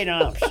home plate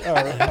umps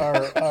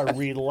are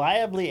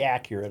reliably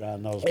accurate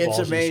on those It's balls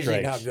and amazing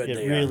strikes. how good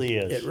they are. It really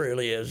is. It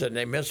really is. And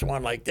they miss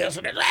one like this,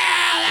 and it's,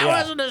 that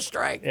wasn't a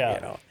strike.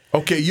 Yeah.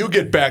 Okay, you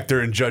get back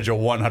there and judge a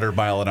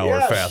 100-mile-an-hour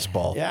Yes.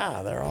 fastball.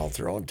 Yeah, they're all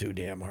throwing too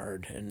damn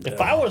hard. And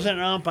If I was an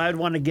ump, I'd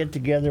want to get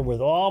together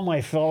with all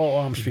my fellow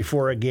umps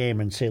before a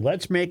game and say,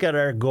 let's make it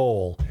our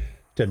goal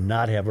to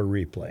not have a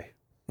replay.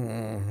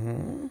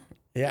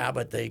 yeah,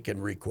 but they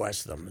can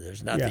request them.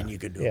 There's nothing you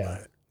can do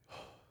about it.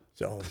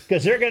 So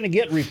Because they're going to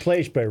get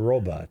replaced by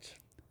robots.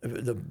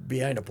 the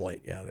behind the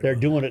plate, They're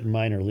doing it in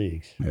minor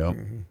leagues. Yep.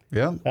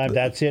 Yeah.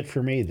 That's it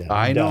for me then.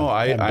 I I'm know.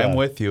 done. I'm done.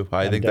 with you.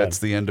 I think done. that's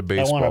the end of I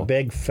baseball. want a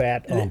big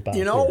fat ump out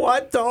You know there.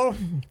 what though?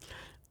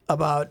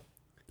 About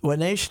when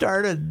they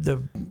started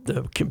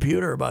the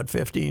computer about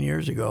 15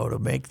 years ago to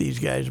make these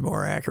guys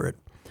more accurate,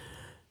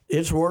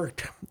 it's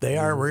worked. They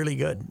are really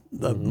good.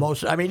 The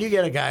most. I mean, you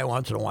get a guy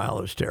once in a while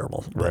who's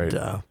terrible, but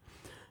Right.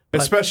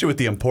 Especially with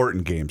the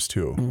important games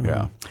too.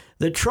 Yeah.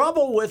 the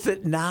trouble with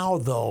it now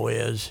though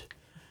is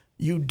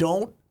you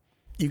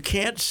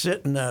can't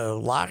sit in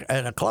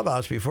a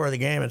clubhouse before the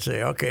game and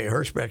say, okay,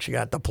 Hrbek's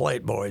got the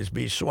plate, boys,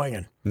 be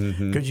swinging,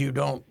 because you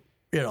don't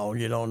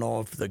know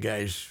if the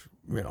guy's,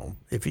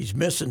 if he's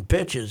missing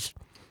pitches,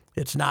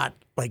 it's not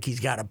like he's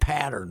got a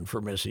pattern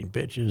for missing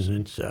pitches.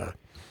 It's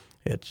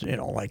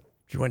like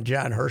when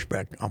John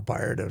Hrbek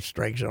umpired, a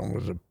strike zone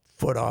was a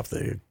foot off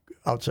the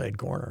outside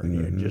corner, and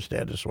you just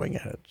had to swing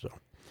at it. So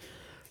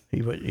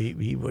he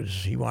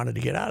wanted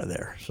to get out of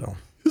there. So.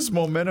 His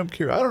momentum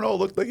cure. I don't know. It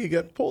looked like he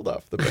got pulled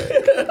off the bag.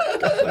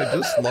 I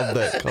just love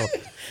that call.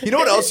 You know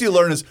what else you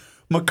learn is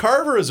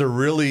McCarver is a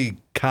really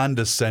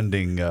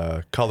condescending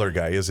color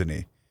guy, isn't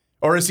he?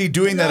 Or is he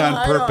doing that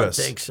on purpose?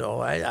 I don't think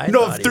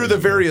so. Through the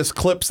various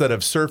clips that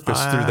have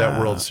surfaced through that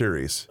World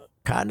Series.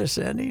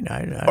 Condescending?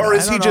 Or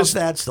is I he don't know just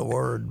if that's the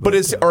word? But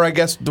I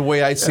guess the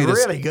way I see a this,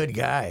 really good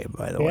guy,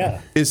 by the way.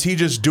 Yeah. is he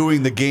just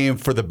doing the game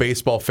for the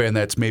baseball fan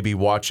that's maybe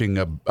watching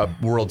a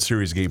World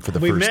Series game for the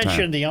We first mentioned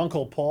time? the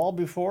Uncle Paul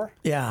before.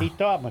 Yeah. He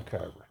taught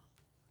McCarver.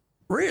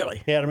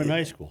 Really? He had him in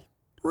high school.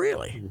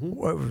 Really?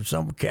 What,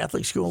 some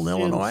Catholic school in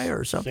Illinois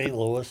or something? St.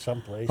 Louis,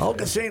 someplace. Oh,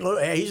 St.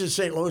 Louis. Yeah, he's a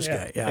St. Louis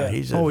guy. Yeah, yeah.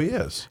 he's. He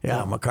is.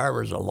 Yeah,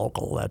 McCarver's a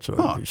local. That's what.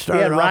 Huh. He He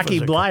started had off Rocky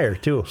as a-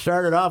 Blyer, too.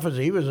 Started off as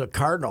he was a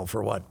Cardinal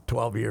for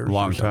 12 years?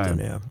 Long or something.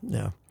 time.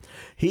 Yeah.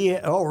 He.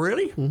 Oh,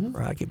 really?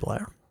 Rocky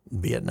Blyer,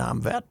 Vietnam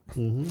vet,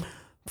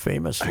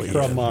 famously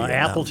From Vietnam.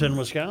 Appleton,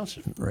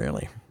 Wisconsin.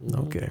 Really?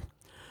 Okay.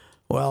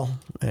 Well,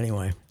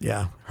 anyway,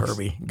 yeah,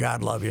 Herbie,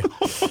 God love you.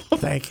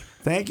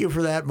 Thank you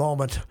for that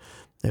moment.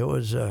 It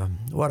was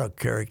what a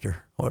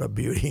character, what a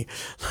beauty.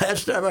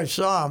 Last time I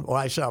saw him,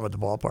 I saw him at the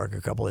ballpark a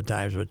couple of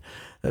times, but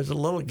there's a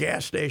little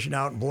gas station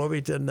out in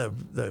Bloomington.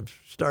 The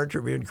Star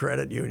Tribune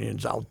Credit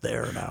Union's out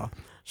there now,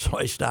 so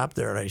I stopped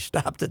there, and I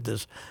stopped at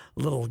this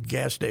little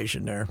gas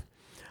station there,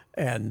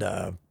 and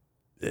the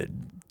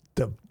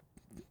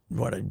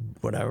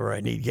whenever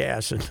I need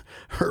gas, and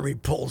Herbie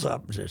pulls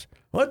up and says,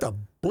 "What the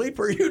bleep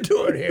are you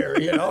doing here?"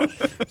 You know, I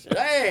said,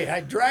 "Hey,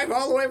 I drive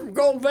all the way from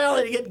Golden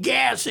Valley to get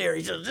gas here."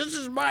 He says, "This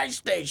is my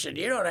station.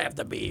 You don't have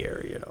to be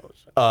here." You know.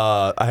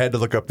 So. I had to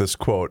look up this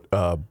quote.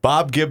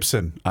 Bob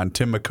Gibson on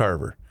Tim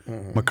McCarver.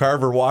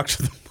 McCarver walked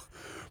to the.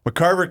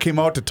 McCarver came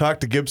out to talk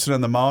to Gibson on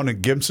the mound,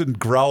 and Gibson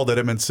growled at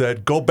him and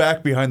said, "Go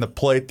back behind the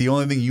plate. The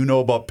only thing you know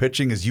about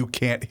pitching is you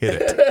can't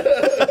hit it."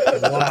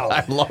 Wow,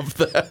 I love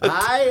that.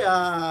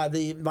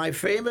 My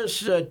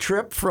famous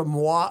trip from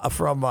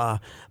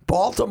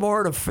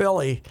Baltimore to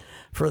Philly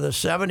for the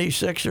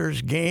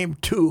 76ers Game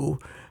 2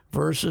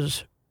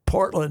 versus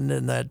Portland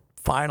in that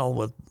final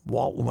with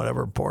Walton,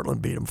 whatever.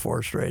 Portland beat them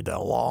 4 straight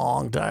a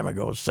long time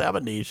ago,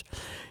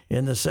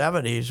 in the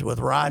 70s with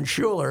Ron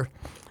Schuler.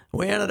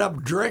 We ended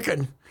up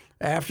drinking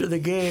after the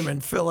game in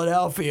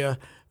Philadelphia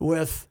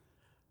with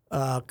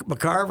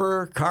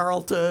McCarver,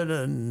 Carlton,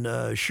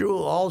 and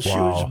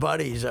Schuler's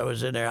buddies. I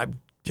was in there. I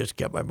just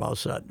kept my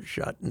mouth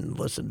shut and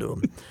listened to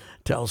them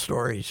tell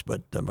stories.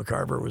 But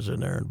McCarver was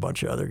in there and a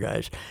bunch of other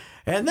guys.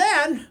 And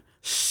then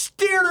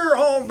steered her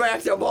home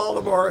back to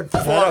Baltimore at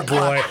 4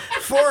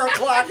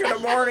 o'clock in the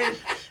morning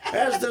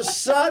as the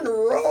sun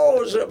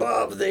rose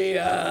above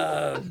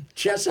the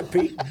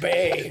Chesapeake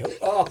Bay.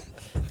 Oh,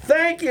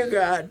 thank you,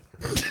 God.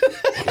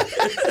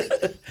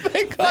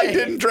 Thank God I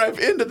didn't drive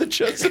into the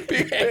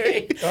Chesapeake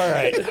Bay. All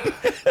right.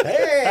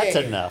 Hey, That's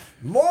enough.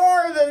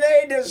 More than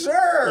they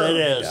deserve. It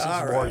is. It's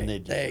All more right. than they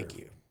deserve. Thank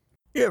you.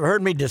 You have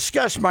heard me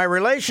discuss my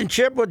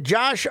relationship with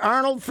Josh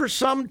Arnold for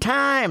some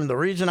time. The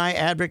reason I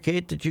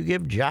advocate that you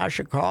give Josh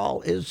a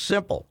call is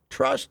simple.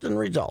 Trust and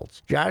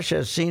results. Josh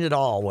has seen it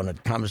all when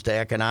it comes to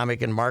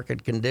economic and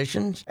market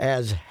conditions.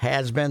 As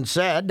has been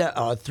said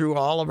through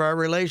all of our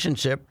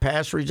relationship,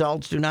 past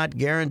results do not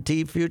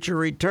guarantee future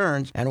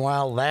returns. And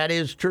while that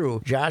is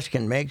true, Josh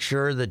can make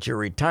sure that your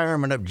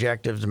retirement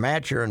objectives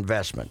match your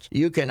investments.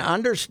 You can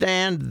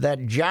understand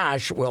that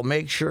Josh will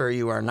make sure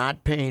you are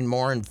not paying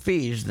more in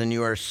fees than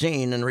you are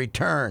seeing in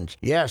returns.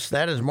 Yes,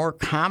 that is more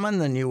common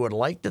than you would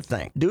like to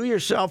think. Do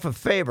yourself a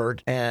favor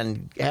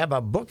and have a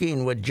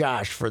booking with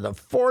Josh for the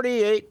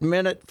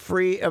 48-minute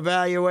free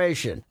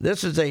evaluation.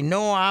 This is a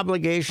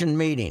no-obligation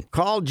meeting.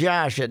 Call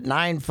Josh at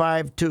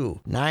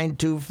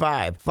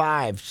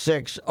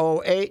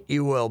 952-925-5608.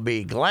 You will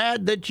be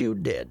glad that you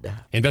did.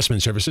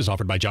 Investment services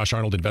offered by Josh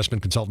Arnold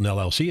Investment Consultant,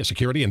 LLC, a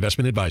security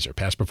investment advisor.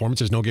 Past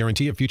performance is no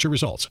guarantee of future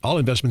results. All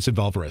investments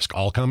involve risk.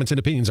 All comments and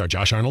opinions are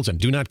Josh Arnold's and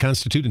do not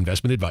constitute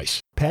investment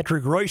advice.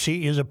 Patrick Royce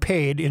is a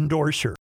paid endorser.